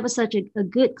 That was such a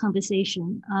good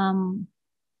conversation.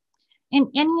 And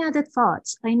any other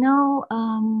thoughts? I know,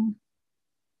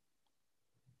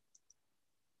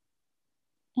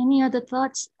 any other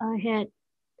thoughts I had?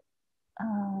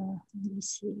 Let me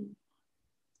see.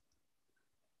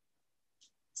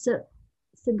 So,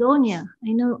 Sigonia,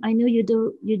 I know you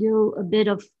do a bit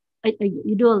of,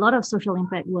 you do a lot of social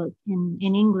impact work in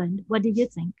England. What did you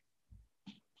think?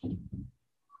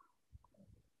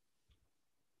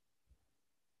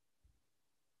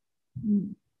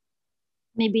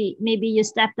 Maybe you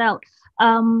stepped out.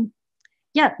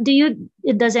 Yeah.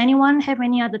 Does anyone have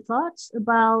any other thoughts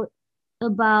about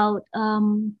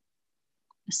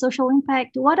social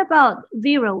impact? What about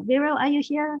Vero? Vero, are you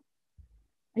here?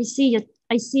 I see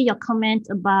your comment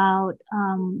about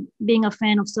being a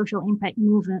fan of social impact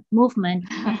movement.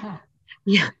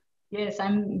 Yeah. Yes,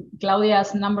 I'm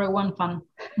Claudia's #1 fan.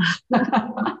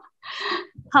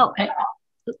 How?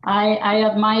 I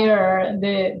admire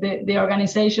the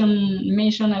organization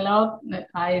mission a lot.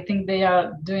 I think they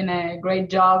are doing a great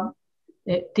job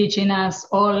teaching us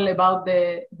all about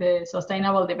the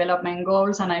Sustainable Development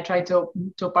Goals, and I try to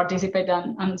participate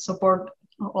and support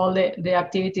all the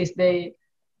activities they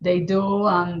do,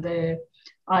 and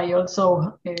I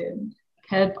also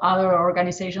help other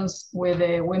organizations with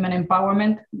women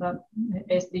empowerment, that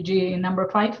SDG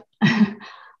 #5,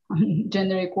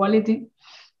 gender equality.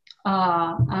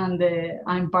 And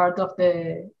I'm part of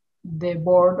the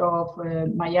board of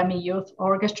Miami Youth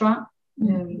Orchestra,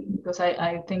 because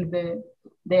I think the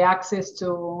access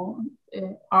to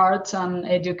arts and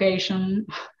education,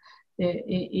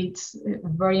 it's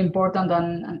very important,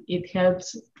 and it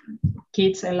helps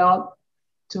kids a lot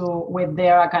with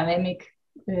their academic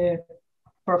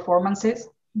performances.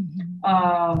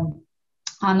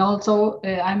 And also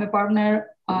I'm a partner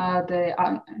at the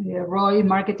Roy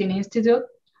Marketing Institute,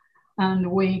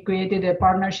 and we created a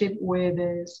partnership with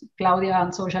Claudia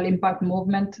and Social Impact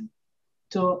Movement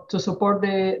to support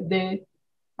the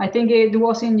I think it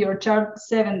was in your chart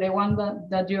 7, the one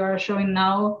that you are showing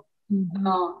now,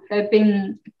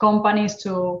 helping companies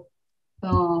to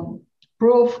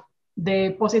prove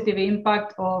the positive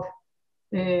impact of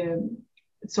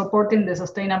supporting the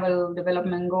Sustainable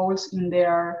Development Goals in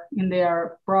their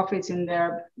profits, in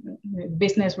their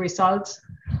business results,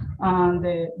 and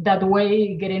that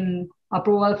way getting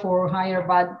approval for higher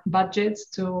budgets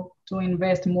to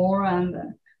invest more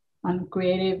and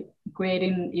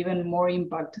creating even more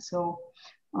impact. So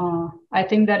I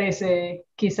think that is a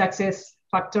key success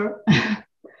factor.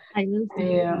 I love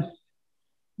that.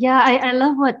 Yeah, I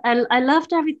love I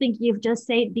loved everything you've just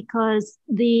said, because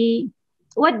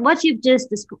what you've just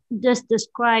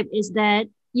described is that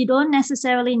you don't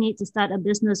necessarily need to start a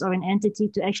business or an entity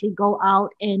to actually go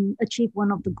out and achieve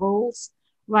one of the goals,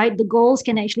 right? The goals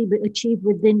can actually be achieved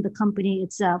within the company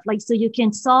itself. Like, so you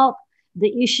can solve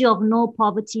the issue of no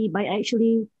poverty by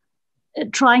actually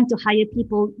trying to hire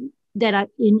people that are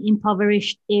in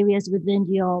impoverished areas within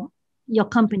your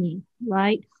company,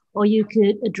 right? Or you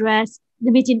could address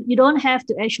the meeting. You don't have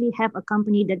to actually have a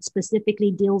company that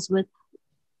specifically deals with,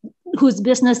 whose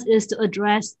business is to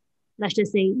address, let's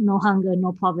just say, no hunger,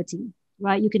 no poverty,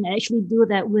 right? You can actually do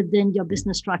that within your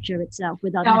business structure itself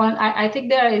without. Now, I think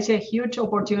there is a huge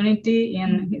opportunity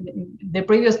in the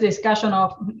previous discussion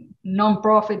of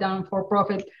non-profit and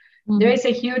for-profit. Mm-hmm. There is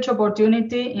a huge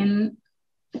opportunity in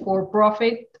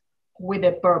for-profit with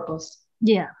a purpose.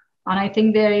 Yeah. And I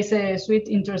think there is a sweet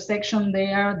intersection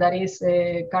there that is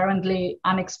currently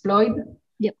unexploited.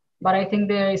 Yep. But I think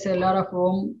there is a lot of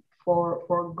room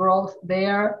for growth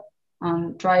there,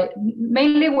 and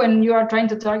mainly when you are trying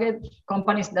to target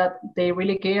companies that they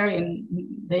really care, and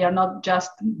they are not just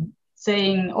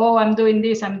saying, "Oh, I'm doing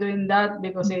this, I'm doing that,"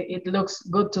 because it looks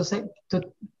good to say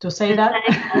that.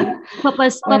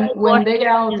 when they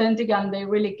are authentic and they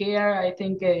really care, I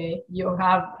think you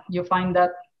find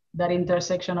that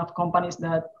intersection of companies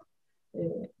that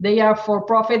they are for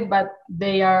profit, but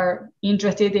they are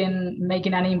interested in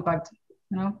making an impact.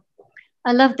 You know,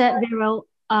 I love that, Vero.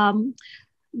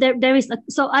 There is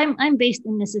so I'm based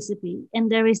in Mississippi,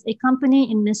 and there is a company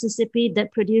in Mississippi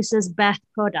that produces bath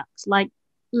products, like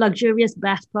luxurious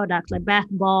bath products, like bath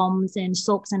bombs and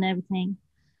soaps and everything.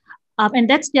 And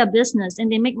that's their business,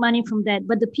 and they make money from that.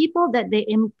 But the people that they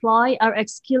employ are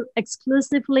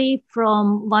exclusively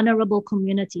from vulnerable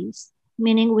communities,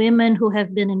 meaning women who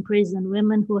have been in prison,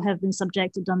 women who have been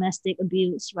subject to domestic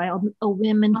abuse, right? Or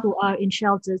women who are in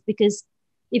shelters, because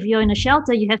if you're in a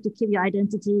shelter, you have to keep your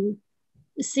identity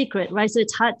secret, right? So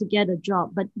it's hard to get a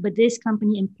job, but this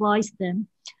company employs them.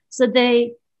 So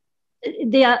they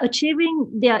are achieving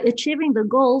the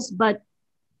goals, but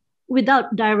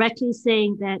without directly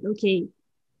saying that, okay,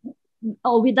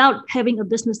 or without having a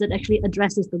business that actually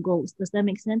addresses the goals. Does that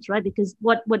make sense, right? Because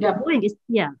what they're doing is,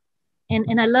 yeah.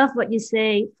 And I love what you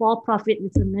say, for profit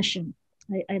with a mission.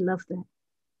 I love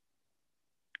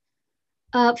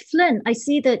that. Flynn, I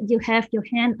see that you have your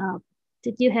hand up.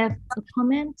 Did you have a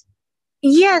comment?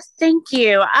 Yes, thank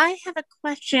you. I have a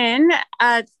question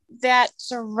that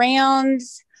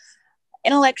surrounds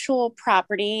intellectual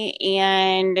property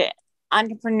and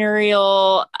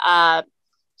entrepreneurial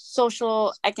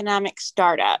social economic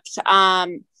startups.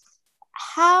 I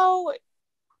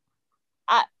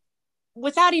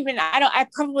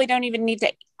probably don't even need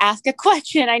to ask a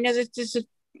question. I know that this is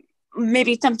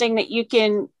maybe something that you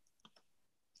can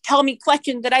tell me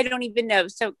questions that I don't even know.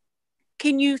 So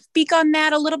can you speak on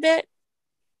that a little bit?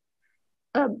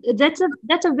 That's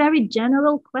a very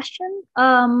general question.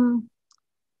 Let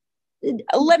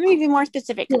me be more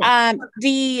specific. Yeah.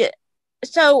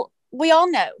 So we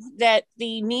all know that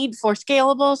the need for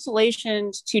scalable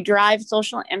solutions to drive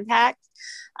social impact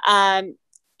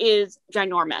is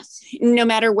ginormous, no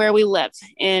matter where we live.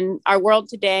 In our world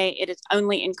today, it is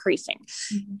only increasing.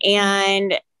 Mm-hmm.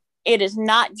 And it is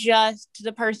not just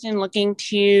the person looking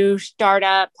to start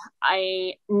up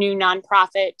a new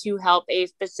nonprofit to help a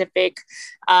specific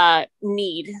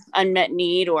unmet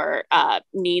need, or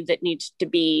need that needs to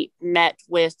be met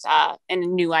with a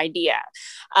new idea.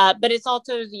 But it's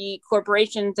also the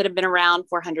corporations that have been around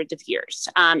for hundreds of years,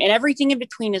 and everything in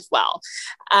between as well.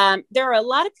 There are a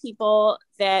lot of people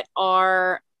that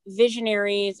are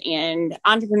visionaries and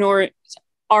entrepreneurs,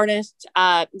 artists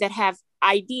that have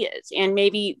ideas, and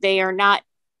maybe they are not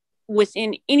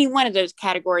within any one of those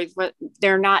categories, but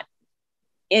they're not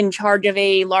in charge of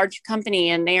a large company,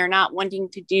 and they are not wanting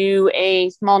to do a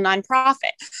small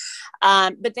nonprofit,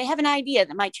 but they have an idea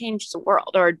that might change the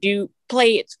world, or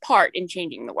play its part in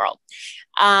changing the world.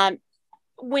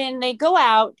 When they go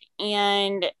out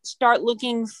and start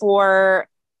looking for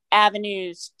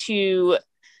avenues to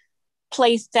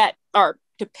place that, or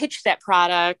to pitch that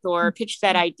product, or pitch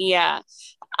that idea,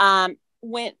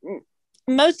 when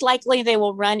most likely they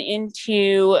will run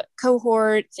into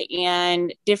cohorts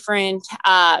and different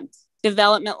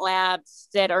development labs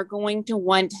that are going to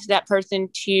want that person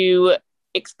to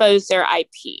expose their IP.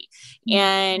 Mm-hmm.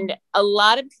 And a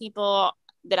lot of people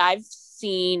that I've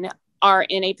seen are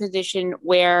in a position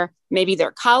where maybe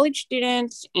they're college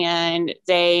students and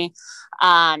they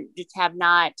just have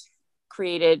not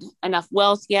created enough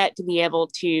wealth yet to be able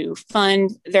to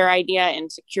fund their idea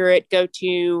and secure it, go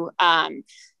to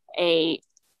a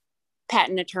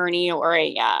patent attorney or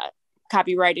a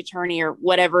copyright attorney or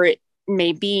whatever it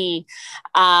may be,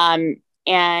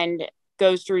 and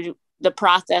goes through the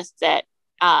process that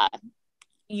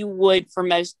you would for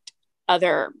most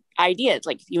other ideas,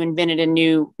 like if you invented a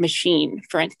new machine,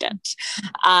 for instance.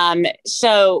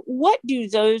 So what do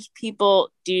those people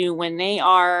do when they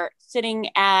are sitting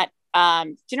at,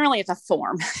 generally it's a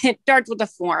form. It starts with a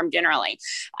form generally.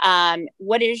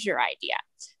 What is your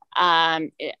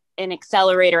idea? An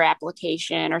accelerator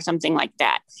application or something like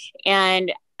that.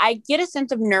 And I get a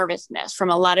sense of nervousness from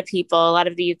a lot of people, a lot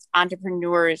of these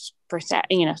entrepreneurs,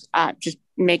 just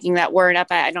making that word up.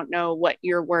 I don't know what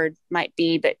your word might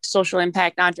be, but social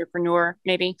impact entrepreneur,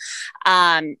 maybe.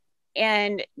 And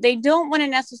they don't want to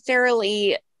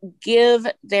necessarily give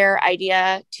their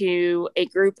idea to a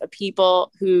group of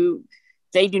people who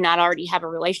they do not already have a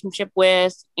relationship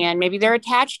with, and maybe they're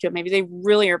attached to it. Maybe they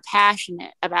really are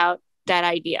passionate about that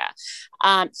idea.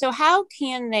 So how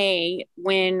can they,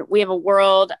 when we have a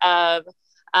world of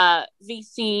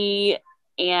VC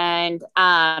and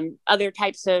other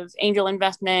types of angel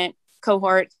investment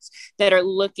cohorts that are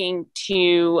looking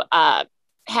to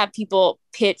have people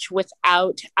pitch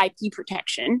without IP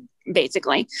protection,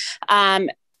 basically,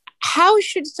 how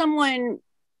should someone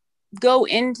go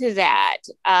into that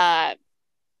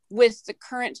with the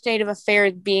current state of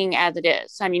affairs being as it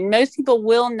is? I mean, most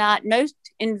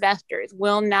investors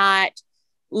will not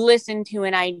listen to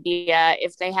an idea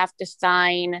if they have to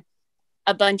sign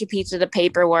a bunch of pieces of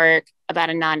paperwork about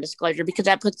a non-disclosure, because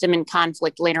that puts them in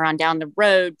conflict later on down the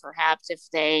road, perhaps if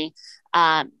they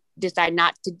decide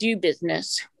not to do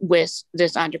business with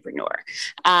this entrepreneur.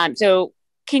 So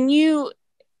can you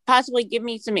possibly give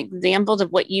me some examples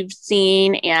of what you've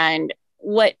seen and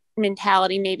what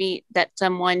mentality maybe that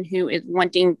someone who is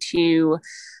wanting to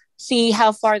see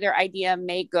how far their idea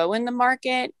may go in the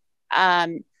market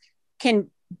can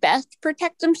best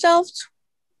protect themselves?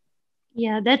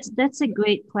 Yeah, that's a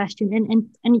great question,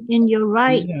 and you're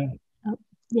right. Lena,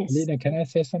 Yes, Lena, can I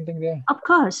say something there? of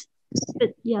course. But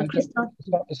yeah, Christoph.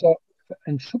 So,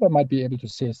 and Shubha might be able to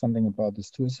say something about this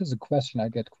too. This is a question I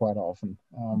get quite often.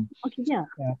 Okay, yeah.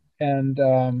 And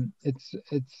it's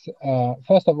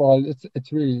first of all,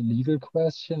 it's really a legal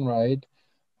question, right?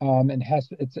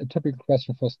 It's a typical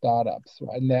question for startups,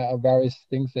 right? And there are various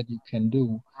things that you can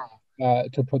do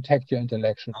to protect your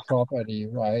intellectual property,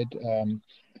 right?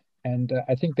 And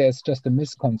I think there's just a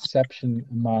misconception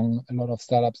among a lot of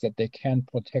startups that they can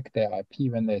protect their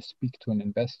IP when they speak to an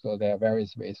investor. There are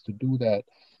various ways to do that.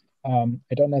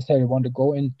 I don't necessarily want to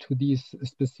go into these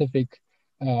specific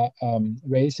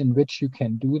ways in which you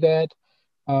can do that,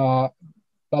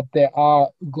 but there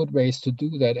are good ways to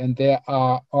do that. And there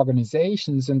are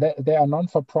organizations, and there are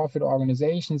non-for-profit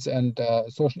organizations and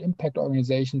social impact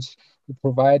organizations who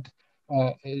provide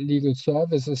legal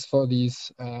services for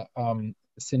these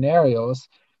scenarios.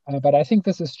 But I think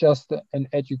this is just an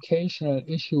educational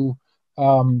issue.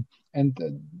 I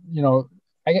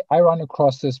run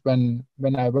across this when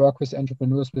I work with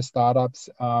entrepreneurs, with startups,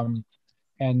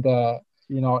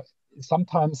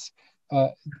 sometimes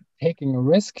taking a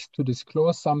risk to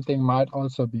disclose something might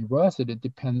also be worth it. It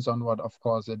depends on what, of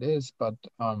course, it is. But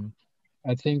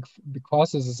I think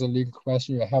because this is a legal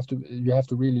question, you have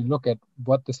to really look at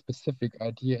what the specific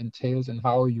idea entails and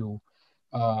how you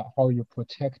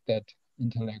protect that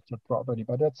intellectual property.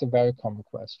 But that's a very common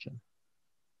question.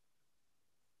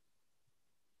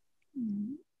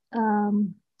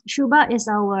 Shubha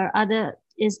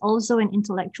is also an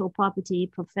intellectual property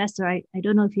professor. I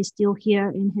don't know if he's still here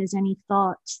and has any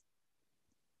thoughts.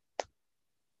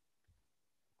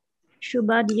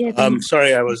 Shubha, do you have any?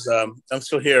 Sorry, I'm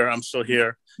still here.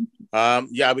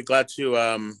 Yeah, I'd be glad to,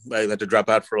 I had to drop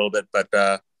out for a little bit, but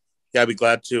yeah, I'd be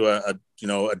glad to,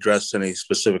 address any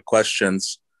specific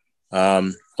questions.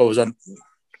 What was on?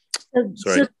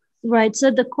 Sorry. Right. So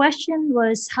the question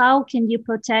was, how can you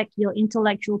protect your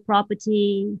intellectual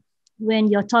property when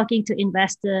you're talking to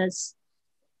investors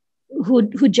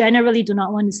who generally do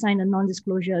not want to sign a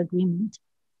non-disclosure agreement?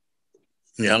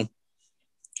 Yeah.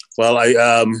 Well,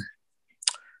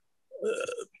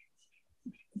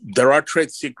 there are trade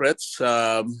secrets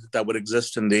that would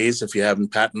exist in these if you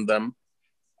haven't patented them.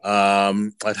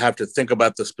 I'd have to think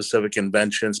about the specific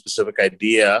invention, specific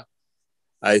idea.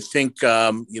 I think,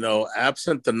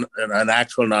 absent an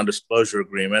actual non-disclosure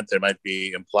agreement, there might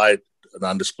be implied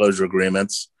non-disclosure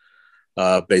agreements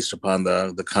based upon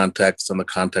the context and the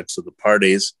context of the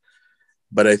parties.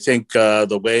 But I think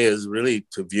the way is really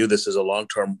to view this as a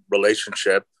long-term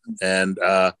relationship and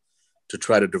to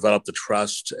try to develop the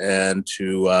trust and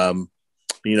to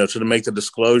make the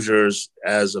disclosures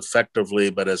as effectively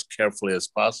but as carefully as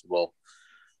possible,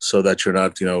 so that you're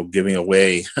not giving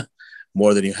away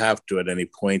more than you have to at any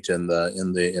point in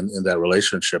that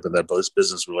relationship, in that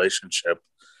business relationship.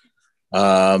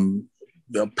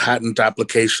 Patent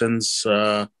applications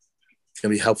can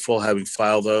be helpful, having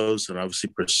filed those and obviously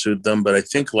pursued them. But I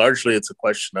think largely it's a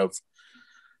question of,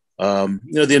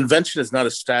 the invention is not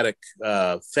a static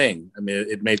thing. I mean,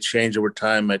 it may change over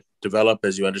time, might develop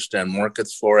as you understand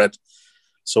markets for it.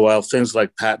 So while things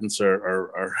like patents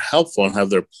are helpful and have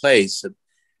their place,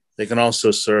 they can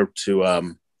also serve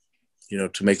to,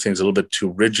 to make things a little bit too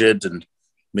rigid and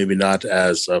maybe not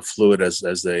as fluid as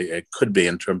they could be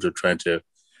in terms of trying to,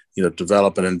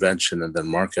 develop an invention and then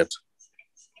market.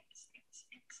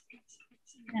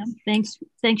 Yeah, thanks,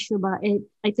 Shubha.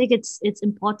 I think it's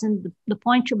important. The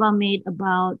point Shubha made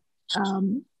about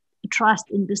trust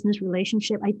in business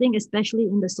relationship, I think especially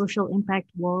in the social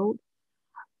impact world,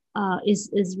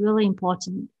 is really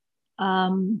important.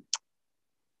 And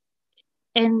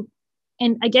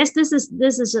I guess this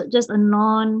is just a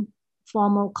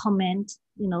non-formal comment.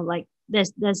 Like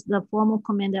there's the formal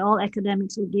comment that all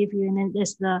academics will give you, and then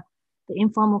there's the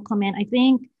informal comment. I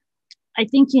think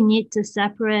you need to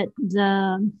separate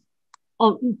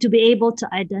to be able to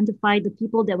identify the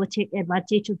people that will take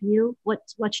advantage of you,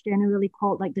 what's generally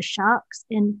called like the sharks,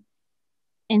 and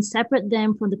separate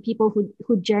them from the people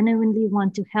who genuinely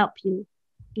want to help you,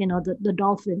 the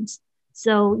dolphins.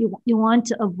 So you want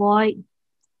to avoid,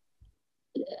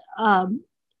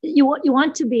 you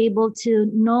want to be able to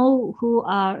know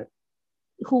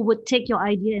who would take your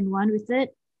idea and run with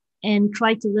it, and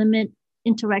try to limit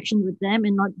interaction with them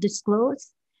and not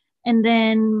disclose, and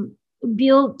then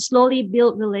slowly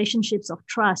build relationships of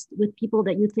trust with people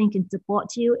that you think can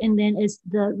support you. And then as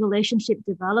the relationship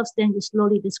develops, then you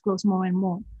slowly disclose more and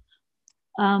more.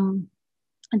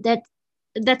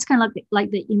 That's kind of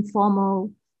like the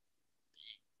informal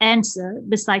answer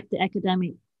besides the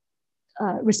academic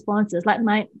responses. Like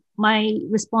my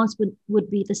response would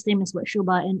be the same as what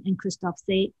Shubha and Christoph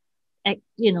say,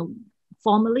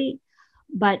 formally,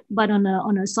 but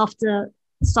on a soft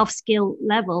skill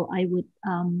level, I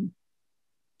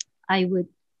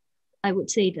would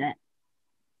say that.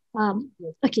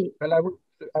 Okay. Well,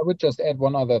 I would just add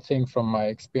one other thing from my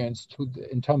experience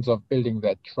in terms of building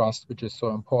that trust, which is so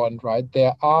important, right?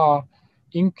 There are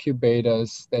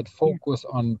incubators that focus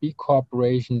on B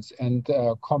corporations and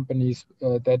companies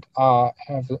that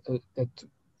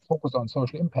focus on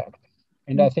social impact.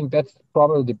 And I think that's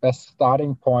probably the best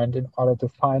starting point in order to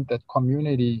find that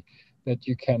community that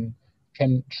you can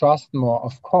trust more.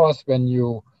 Of course, when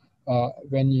you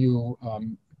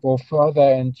go further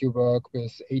and you work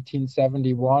with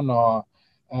 1871 or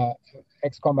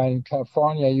Excombat in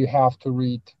California, you have to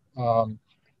read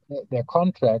their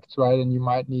contracts, right? And you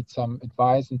might need some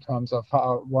advice in terms of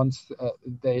how, once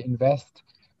they invest,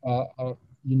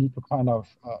 you need to kind of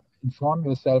inform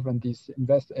yourself, and these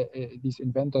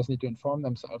inventors need to inform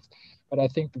themselves. But I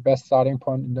think the best starting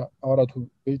point in order to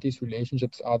build these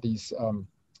relationships are these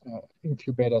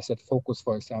incubators that focus,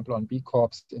 for example, on B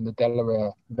Corps in the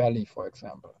Delaware Valley, for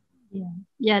example.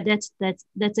 Yeah, that's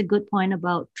a good point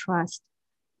about trust.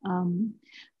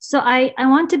 So I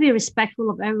want to be respectful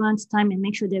of everyone's time and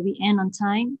make sure that we end on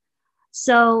time.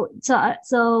 So I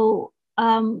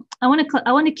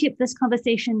want to keep this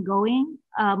conversation going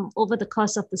over the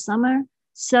course of the summer.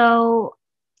 So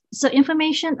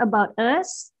information about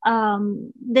us.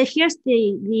 Here's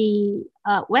the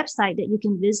website that you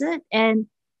can visit, and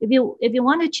if you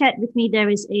want to chat with me, there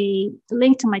is a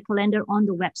link to my calendar on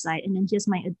the website, and then here's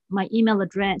my email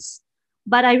address.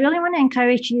 But I really want to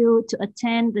encourage you to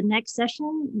attend the next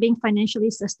session, Being Financially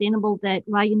Sustainable, that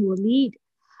Ryan will lead.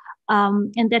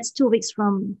 And that's 2 weeks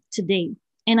from today.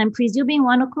 And I'm presuming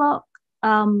 1 o'clock,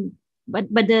 but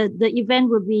the event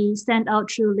will be sent out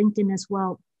through LinkedIn as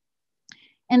well.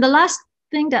 And the last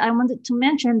thing that I wanted to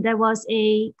mention, there was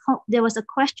a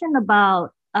question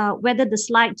about whether the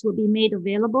slides will be made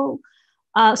available.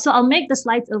 So I'll make the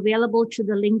slides available to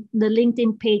the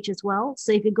LinkedIn page as well.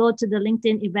 So if you go to the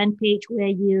LinkedIn event page where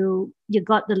you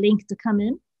got the link to come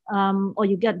in, or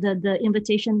you get the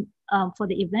invitation for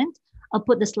the event, I'll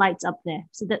put the slides up there.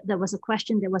 So that there was a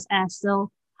question that was asked.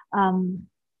 So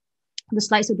the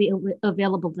slides will be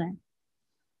available there.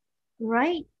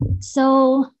 Right.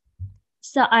 So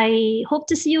I hope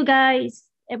to see you guys,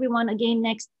 everyone, again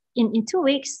in 2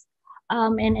 weeks,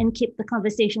 and keep the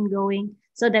conversation going,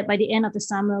 so that by the end of the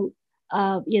summer,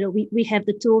 we have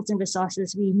the tools and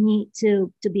resources we need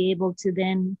to be able to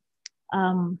then,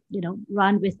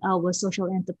 run with our social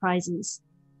enterprises.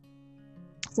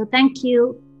 So thank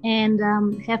you, and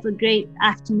have a great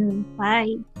afternoon.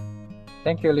 Bye.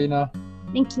 Thank you, Lina.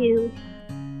 Thank you.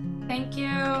 Thank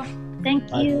you.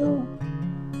 Thank you.